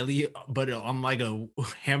butter and jelly, but on like a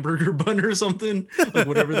hamburger bun or something, like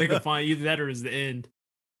whatever they could find. Either that or is the end.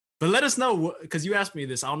 But let us know because you asked me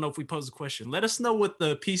this. I don't know if we posed a question. Let us know what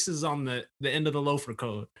the pieces on the end of the loaf are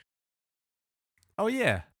called. Oh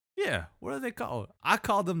yeah, yeah. What are they called? I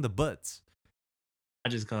call them the butts. I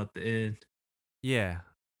just call it the end. Yeah.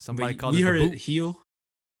 Somebody But called we it the heard boot. it heel.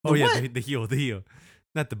 Oh The yeah, what? the heel,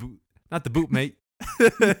 not the boot, not the boot, mate.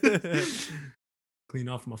 Clean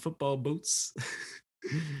off my football boots.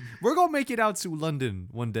 We're gonna make it out to London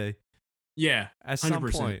one day. Yeah, At 100%.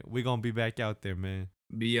 some point, we're gonna be back out there, man.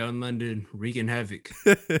 Be out in London wreaking havoc.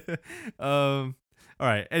 All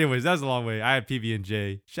right. Anyways, that was a long way. I had PB and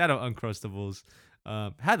J. Shout out Uncrustables.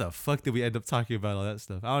 How the fuck did we end up talking about all that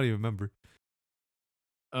stuff? I don't even remember.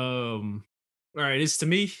 All right, it's to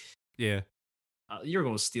me. Yeah. You're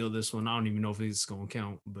gonna steal this one. I don't even know if it's gonna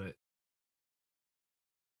count, but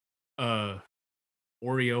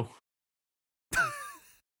Oreo.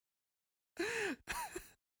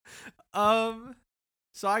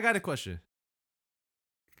 So I got a question.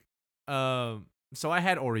 So I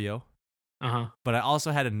had Oreo, but I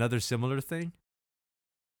also had another similar thing.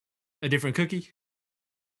 A different cookie.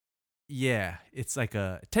 Yeah, it's like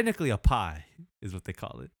technically a pie is what they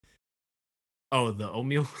call it. Oh, the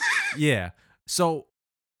oatmeal. Yeah. So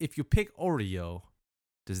if you pick Oreo,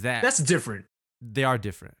 does that That's different they are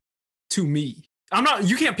different. to me. I'm not.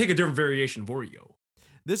 You can't pick a different variation of Oreo.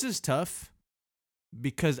 This is tough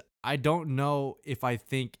because I don't know if I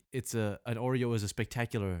think an Oreo is a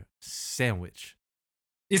spectacular sandwich.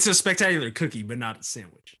 It's a spectacular cookie, but not a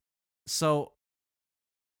sandwich. So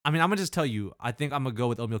I mean, I'm gonna just tell you, I think I'm gonna go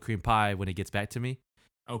with oatmeal cream pie when it gets back to me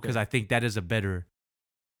Okay. because I think that is a better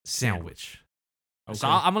sandwich. Okay. So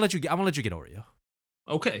I'm gonna let you get Oreo.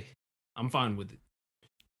 Okay. I'm fine with it.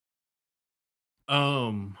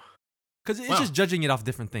 Because it's Wow. just judging it off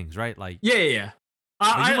different things, right? Like, Yeah.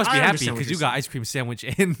 like, you must be I happy understand what because you're you got saying. ice cream sandwich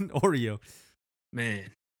and Oreo.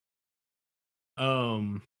 Man.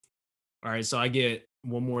 All right, so I get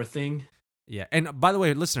one more thing. Yeah, and by the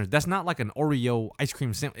way, listeners, that's not like an Oreo ice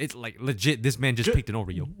cream sandwich. It's like legit. This man just Ju- picked an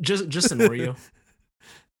Oreo. Just an Oreo.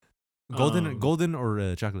 Golden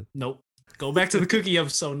or chocolate. Nope. Go back to the cookie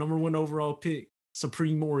episode. Number 1 overall pick.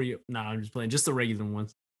 Supreme Oreo. Nah, I'm just playing. Just the regular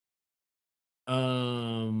ones.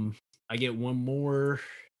 I get one more.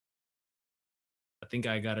 I think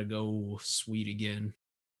I gotta go sweet again.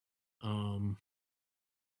 Nutella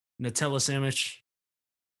sandwich.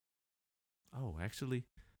 Oh, actually,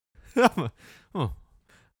 oh,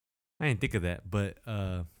 I didn't think of that, but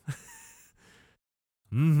I'm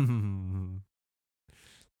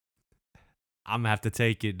gonna have to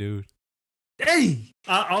take it, dude. Hey,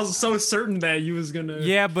 I was so certain that you was gonna.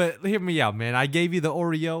 Yeah, but hear me out, man. I gave you the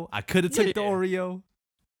Oreo. I could have took the Yeah. Oreo.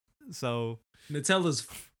 So Nutella's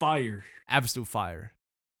fire. absolute fire.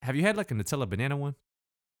 Have you had like a Nutella banana one?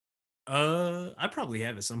 I probably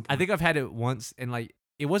have at some point. I think I've had it once, and like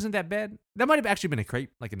it wasn't that bad. That might have actually been a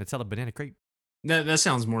crepe, like a Nutella banana crepe. that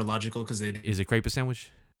sounds more logical because they. Is a crepe a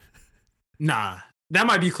sandwich? Nah, that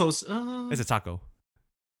might be close. It's a taco.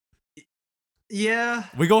 Yeah,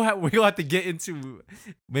 We gonna have to get into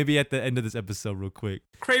maybe at the end of this episode real quick.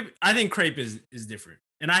 crepe. I think crepe is different.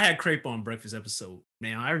 And I had crepe on breakfast episode.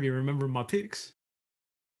 Man, I already remember my picks.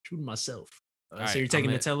 Shooting myself. So Alright, you're taking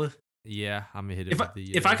I'm Nutella? Yeah, I'm gonna hit it.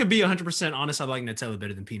 If I could be 100% honest, I like Nutella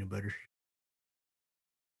better than peanut butter.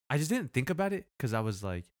 I just didn't think about it because I was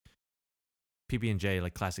like PB and J,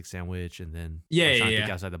 like classic sandwich, and then Yeah, I was trying to yeah, think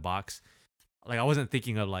yeah. outside the box. Like I wasn't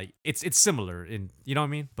thinking of like it's similar in you know what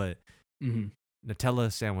I mean, but Mm-hmm.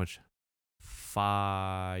 Nutella sandwich,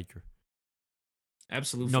 fire.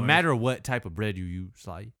 Absolutely. No matter what type of bread you use,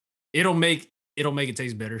 like it'll make it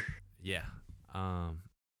taste better. yeah. I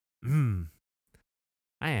ain't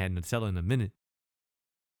had Nutella in a minute.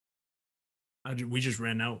 We just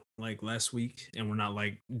ran out like last week, and we're not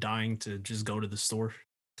like dying to just go to the store.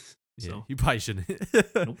 Yeah, So you probably shouldn't.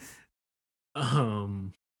 Nope.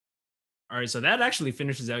 All right, so that actually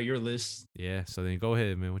finishes out your list. Yeah, so then go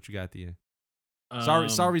ahead, man. What you got at the end? Um,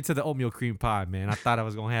 Sorry to the oatmeal cream pie, man. I thought I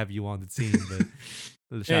was gonna have you on the team,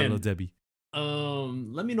 but shout out And- little Debbie.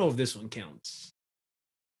 Let me know if this one counts.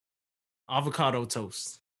 Avocado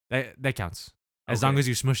toast. That counts. As long Okay. as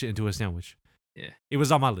you smush it into a sandwich. Yeah. It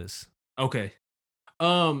was on my list. Okay.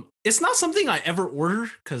 It's not something I ever order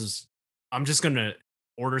because I'm just gonna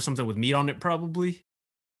order something with meat on it probably.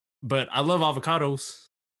 But I love avocados.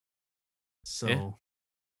 So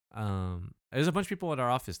There's a bunch of people at our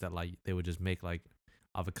office that like they would just make like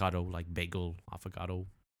avocado, like bagel, avocado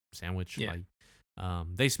sandwich. Yeah. Like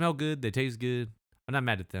they smell good, they taste good. I'm not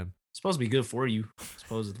mad at them. supposed to be good for you,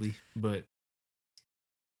 supposedly. But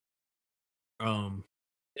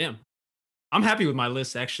damn, I'm happy with my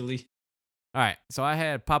list actually. All right, so I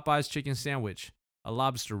had Popeye's chicken sandwich, a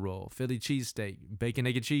lobster roll, Philly cheesesteak, bacon,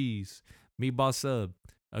 egg, and cheese, meatball sub,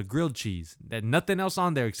 a grilled cheese. That nothing else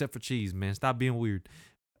on there except for cheese, man. Stop being weird.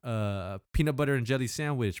 Peanut butter and jelly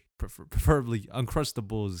sandwich, preferably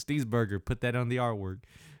Uncrustables, Steve's Burger. Put that on the artwork.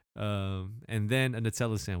 And then a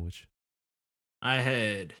Nutella sandwich. I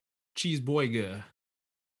had cheese boiga,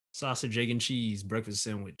 sausage, egg, and cheese breakfast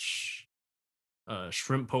sandwich,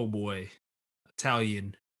 shrimp po' boy,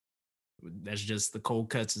 Italian. That's just the cold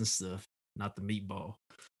cuts and stuff, not the meatball.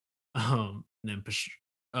 And then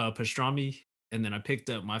pastrami, and then I picked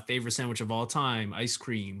up my favorite sandwich of all time, ice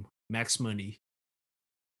cream, Max Money.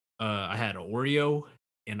 I had an Oreo,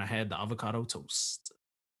 and I had the avocado toast.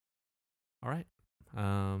 All right.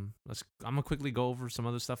 I'm gonna quickly go over some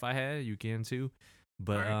other stuff I had. You can too,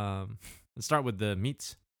 but Alright. let's start with the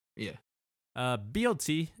meats. Yeah,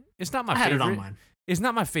 BLT. It's not my I had favorite. it on mine. It's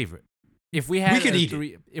not my favorite. If we had could a eat it.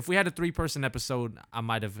 three, if we had a 3-person episode, I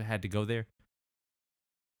might have had to go there.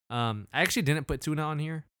 I actually didn't put tuna on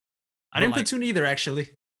here, I but didn't like, put tuna either,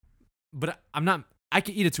 actually. but I'm not. I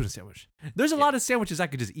could eat a tuna sandwich. There's a Yeah. lot of sandwiches I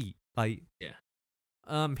could just eat. Like, Yeah.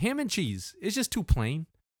 ham and cheese. It's just too plain.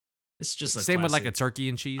 It's just a Same with like a classic. turkey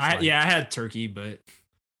and cheese. I, like, yeah, I had turkey, but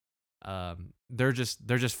they're just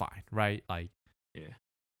fine, right? Like, yeah,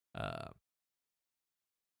 uh,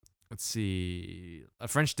 let's see, a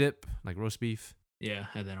French dip, like roast beef. yeah,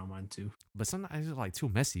 I had that on mine too. But sometimes it's like too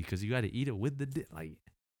messy because you got to eat it with the dip. Like,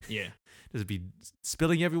 Yeah, just be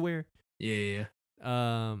spilling everywhere. yeah,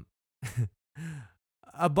 yeah.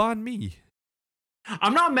 A banh mi.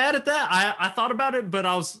 I'm not mad at that. I thought about it, but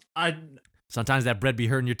I Sometimes that bread be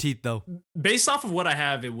hurting your teeth though. based off of what I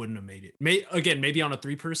have, it wouldn't have made it. Maybe on a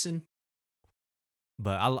 3-person.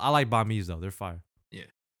 But I like banh mi's though. They're fire. Yeah.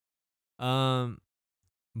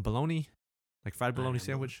 Bologna, like fried I bologna had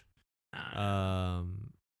bologna. sandwich. Uh,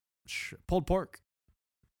 Pulled pork.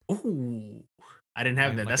 Ooh, I didn't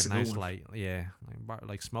have that. Like That's a a nice, good one. like, yeah,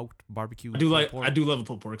 like smoked barbecue. I do pulled like. pork. I do love a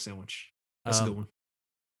pulled pork sandwich. That's a good one.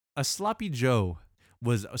 A sloppy Joe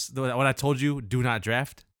was what I told you. Do not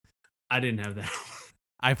draft. I didn't have that.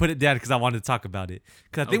 I put it down because I wanted to talk about it.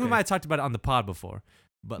 Because I think we Okay. might have talked about it on the pod before.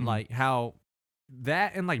 But Mhm. like how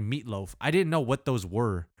that and like meatloaf, I didn't know what those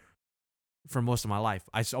were for most of my life.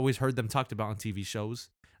 I always heard them talked about on TV shows.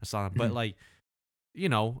 I saw them, but Mhm. like, you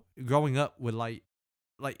know, growing up with like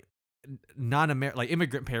non-American, like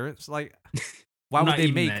immigrant parents, like why I'm would not they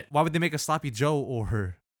eating make that. why would they make a sloppy Joe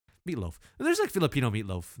or meatloaf? There's like Filipino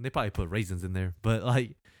meatloaf. They probably put raisins in there, but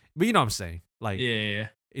you know what I'm saying? Like, Yeah.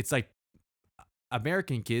 it's like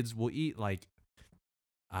American kids will eat like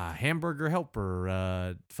hamburger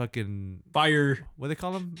helper, fucking Fire. what do they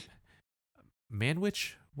call them?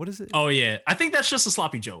 Manwich? What is it? Oh yeah. I think that's just a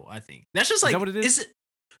sloppy Joe. I think that's just like. that what it is? Is it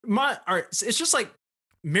my? All right. It's just like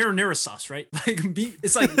marinara sauce, right? Like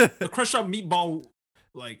it's like a crushed up meatball.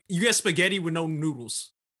 Like you get spaghetti with no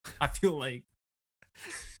noodles. I feel like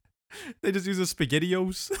They just use the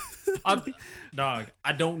SpaghettiOs. dog.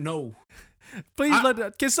 I don't know. Please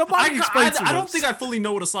can somebody explain to I don't us? think I fully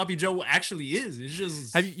know what a sloppy Joe actually is. It's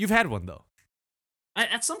just You've had one though,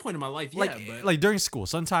 at some point in my life, yeah. But like during school.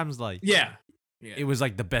 Sometimes yeah. it was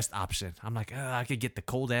like the best option. I'm like, I could get the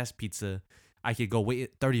cold ass pizza. I could go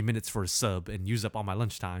wait 30 minutes for a sub and use up all my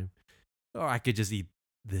lunchtime, or I could just eat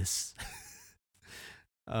this.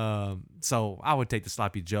 So I would take the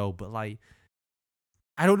sloppy Joe, but like,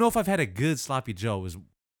 I don't know if I've had a good sloppy Joe. Is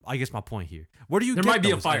I guess my point here. Where do you? There get might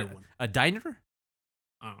be a those? fire one. A diner?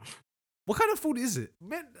 Oh, What kind of food is it,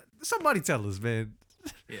 man? Somebody tell us, man.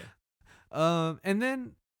 yeah. And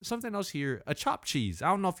then something else here, a chopped cheese. I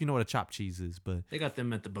don't know if you know what a chopped cheese is, but They got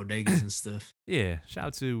them at the bodegas and stuff. yeah, shout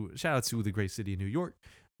out to the great city of New York.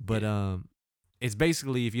 But Yeah. it's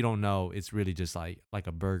basically, if you don't know, it's really just like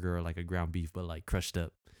a burger or like a ground beef, but like crushed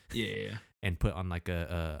up Yeah. and put on like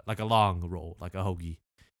a long roll, like a hoagie.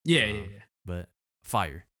 Yeah. But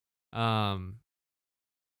fire.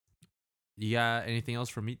 You got anything else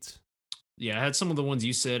for meats? Yeah, I had some of the ones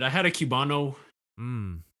you said. I had a Cubano.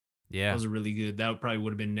 Yeah. Those are really good. That probably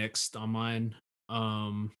would have been next on mine.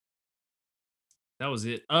 That was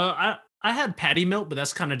it. I had patty melt, but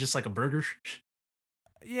that's kind of just like a burger.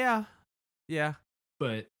 Yeah.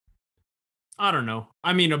 But I don't know.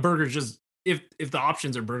 I mean, a burger just if the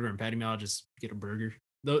options are burger and patty melt, I'll just get a burger.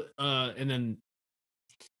 And then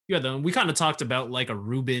we kind of talked about like a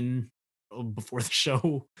Reuben before the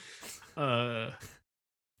show. I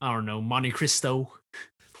don't know, Monte Cristo.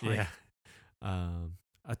 Like, Yeah.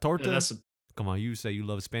 A torta. that's Come on, you say you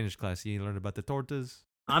love Spanish class. You ain't learned about the tortas.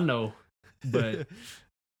 I know, but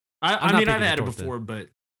I'm I not mean I've picking the had it torta. before, but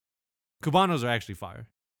Cubanos are actually fire.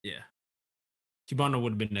 yeah, Cubano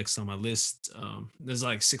would have been next on my list. There's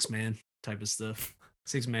like 6 man type of stuff,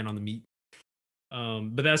 6 man on the meat.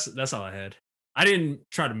 But that's all I had. I didn't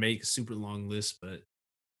try to make a super long list, but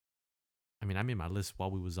I mean, I made my list while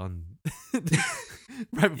we was on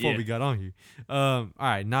right before yeah. we got on here. All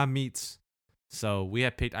right, non-meats. So we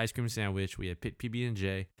had picked ice cream sandwich. We had picked PB and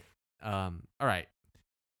J. All right,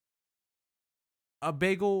 a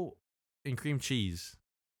bagel and cream cheese.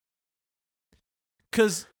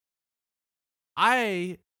 Cause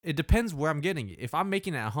it depends where I'm getting it. If I'm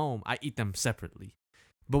making it at home, I eat them separately.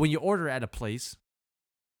 But when you order at a place,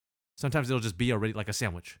 sometimes it'll just be already like a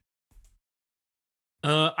sandwich.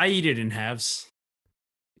 I eat it in halves.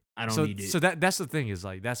 I don't So eat it. so that's the thing is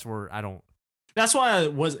like that's where I don't. That's why I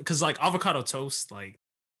was because like avocado toast like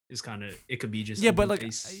is kind of it could be just Yeah, open but like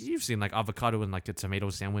face. you've seen like avocado and like a tomato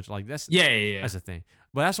sandwich. Like Yeah. that's the thing.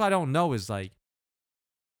 But that's what I don't know is like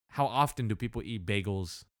how often do people eat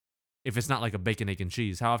bagels if it's not like a bacon, egg, and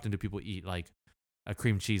cheese? How often do people eat like a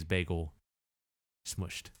cream cheese bagel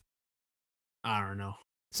smushed? I don't know.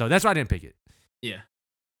 So that's why I didn't pick it. Yeah,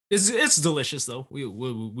 it's delicious though. We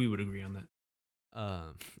would agree on that.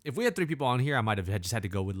 If we had 3 people on here, I might have just had to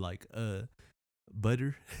go with like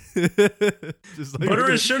butter. Just like Butter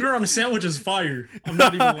and sugar on a sandwich is fire. I'm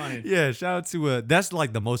not even lying. Yeah, shout out to that's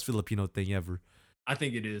like the most Filipino thing ever. I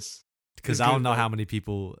think it is Because It's I don't good, know though. how many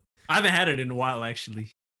people. I haven't had it in a while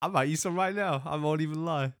actually. I might eat some right now. I won't even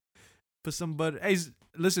lie. Put some butter. Hey,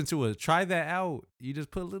 listen to it. Try that out. You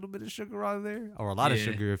just put a little bit of sugar on there, or a lot of Yeah.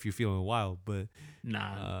 sugar if you're feeling wild. But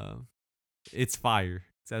Nah, it's fire.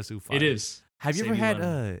 It's absolute fire. it is. Have you Save ever you a had lot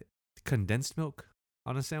of- condensed milk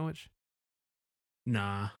on a sandwich?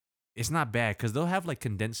 Nah. It's not bad because they'll have like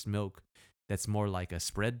condensed milk that's more like a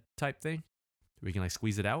spread type thing where you can like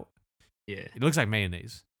squeeze it out. Yeah. It looks like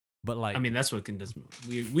mayonnaise, but like I mean that's what condensed milk.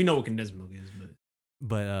 We know what condensed milk is,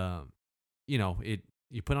 but you know it.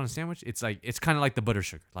 You put it on a sandwich. It's like it's kind of like the butter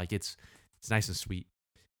sugar. Like it's nice and sweet.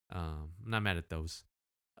 I'm not mad at those.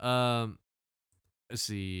 Let's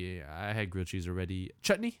see. I had grilled cheese already.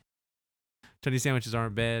 Chutney sandwiches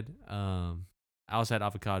aren't bad. I also had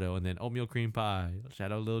avocado and then oatmeal cream pie.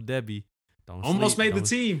 Shout out Little Debbie. Don't almost sleep, made the don't-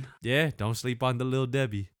 team. Yeah, don't sleep on the Little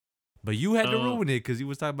Debbie. But you had to Uh, ruin it because you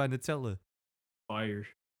was talking about Nutella. Fire.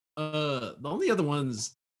 The only other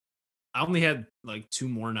ones I only had like 2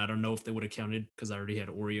 more, and I don't know if they would have counted because I already had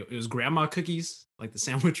Oreo. It was grandma cookies, like the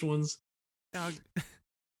sandwich ones, Dog.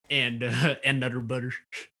 and Nutter Butter.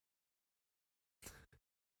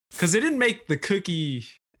 Because they didn't make the cookie,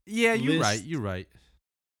 Yeah, you're right. List. You're right.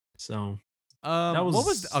 so What was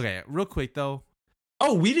was- okay? Real quick though.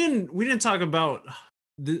 oh, we didn't talk about.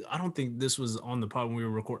 I don't think this was on the pod when we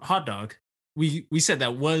were recording. Hot dog. We said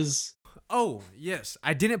that was Oh yes,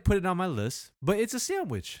 I didn't put it on my list, but it's a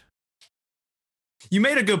sandwich. you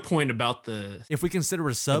made a good point about the If we consider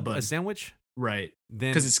a sub a bun. sandwich, right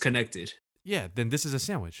then because it's connected. yeah, then this is a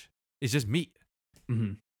sandwich. It's just meat.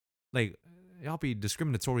 hmm Like y'all be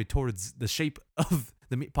discriminatory towards the shape of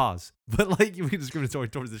the meat. Pause. But like you be discriminatory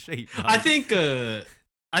towards the shape. I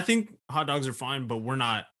dog. think hot dogs are fine, but we're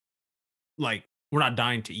not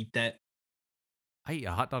dying to eat that. I eat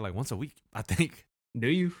a hot dog like once a week. I think, Do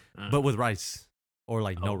you? but with rice or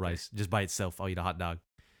like no Okay. rice, just by itself. I'll eat a hot dog.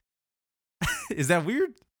 Is that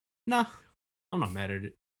weird? nah, I'm not mad at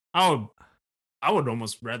it. I would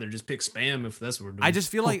almost rather just pick Spam if that's what we're doing. I just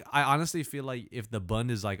feel like I honestly feel like if the bun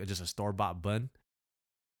is like just a store bought bun,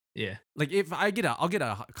 yeah, like if I'll get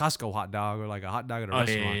a Costco hot dog or like a hot dog at a Oh, yeah,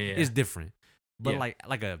 restaurant, yeah, yeah. it's different. But Yeah.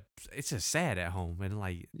 like it's just sad at home and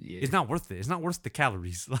like yeah. it's not worth it. It's not worth the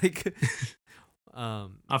calories. Like,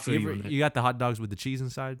 I feel you on that. you got the hot dogs with the cheese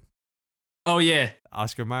inside. Oh yeah,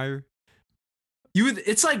 Oscar Mayer,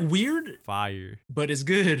 it's like weird, fire. but it's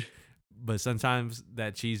good. But sometimes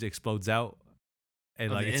that cheese explodes out and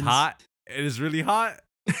On like the it's ends. hot. It is really hot.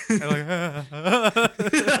 And like,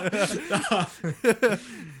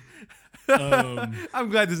 I'm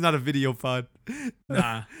glad there's not a video pod.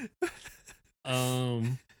 Nah.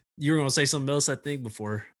 You were gonna say something else, I think,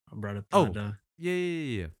 before I brought up. Oh. hot dog.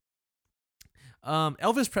 Yeah.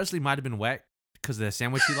 Elvis Presley might have been whack because of the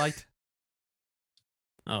sandwich he liked.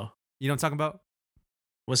 Oh, You know what I'm talking about?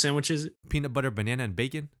 what sandwich is it? Peanut butter, banana, and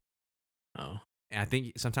bacon. Oh, And I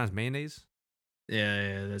think sometimes mayonnaise.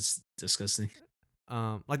 yeah, that's disgusting.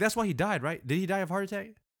 Like that's why he died, right? Did he die of heart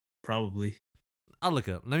attack? Probably. I'll look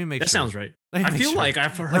up. Let me make That sure. sounds right. Let me I make feel sure. like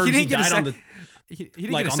I've heard he he didn't get died on the he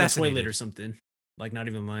didn't like get on the assassinated. toilet or something. Like not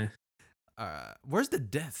even lying. Where's the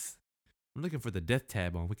death? I'm looking for the death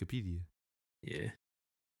tab on Wikipedia. Yeah.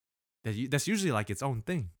 That's usually like its own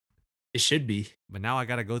thing. It should be. But now I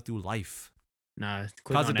gotta go through life. Nah,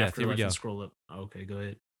 click Cause on of death. Here we afterlife go. and scroll up. Okay, go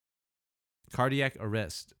ahead. Cardiac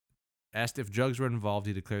arrest. Asked if drugs were involved,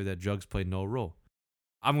 he declared that drugs played no role.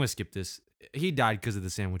 I'm gonna skip this. He died because of the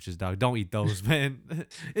sandwiches, dog. Don't eat those, man.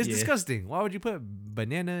 It's Yeah. disgusting. Why would you put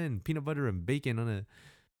banana and peanut butter and bacon on a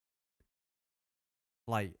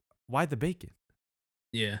like? Why the bacon?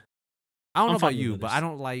 Yeah. I don't I'm know about fine with you, but I others.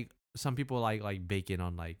 don't like. Some people like bacon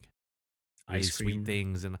on like really Ice sweet cream.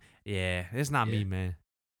 things, and yeah, it's not me, Yeah. man.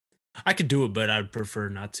 I could do it, but I'd prefer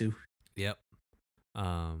not to. Yep.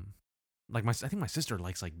 Like I think my sister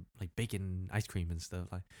likes like bacon ice cream and stuff.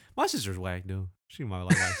 Like my sister's whack, dude. She might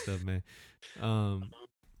like that stuff, man.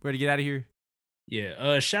 Ready to get out of here?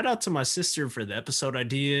 Yeah. Shout out to my sister for the episode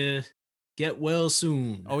idea. Get well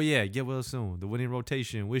soon. Oh yeah, get well soon. The winning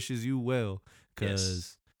rotation wishes you well,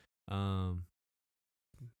 Yes. cause,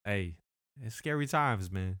 hey, it's scary times,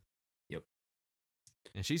 man. Yep.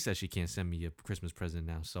 And she says she can't send me a Christmas present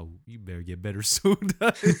now, so you better get better soon.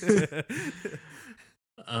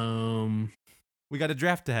 We got a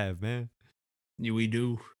draft to have, man. Yeah, we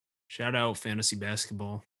do. Shout out fantasy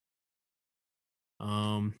basketball.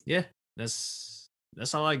 Yeah, that's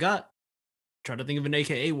all I got. Try to think of an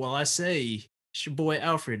AKA while I say it's your boy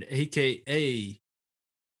Alfred, AKA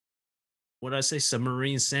what I say,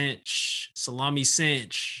 submarine Sanch, salami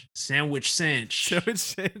Sanch, sandwich Sanch,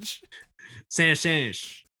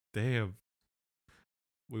 Sanch. Damn.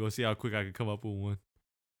 We're gonna see how quick I can come up with one.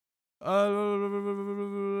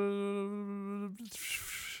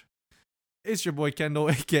 It's your boy Kendall,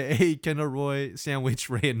 aka Kendall Roy, Sandwich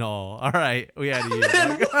Ray and all. All right, we out of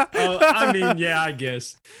here. I mean, yeah, I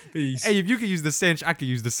guess. Peace. Hey, if you can use the cinch, I can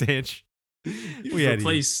use the cinch. You We outta here.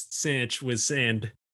 replace Sanch with sand.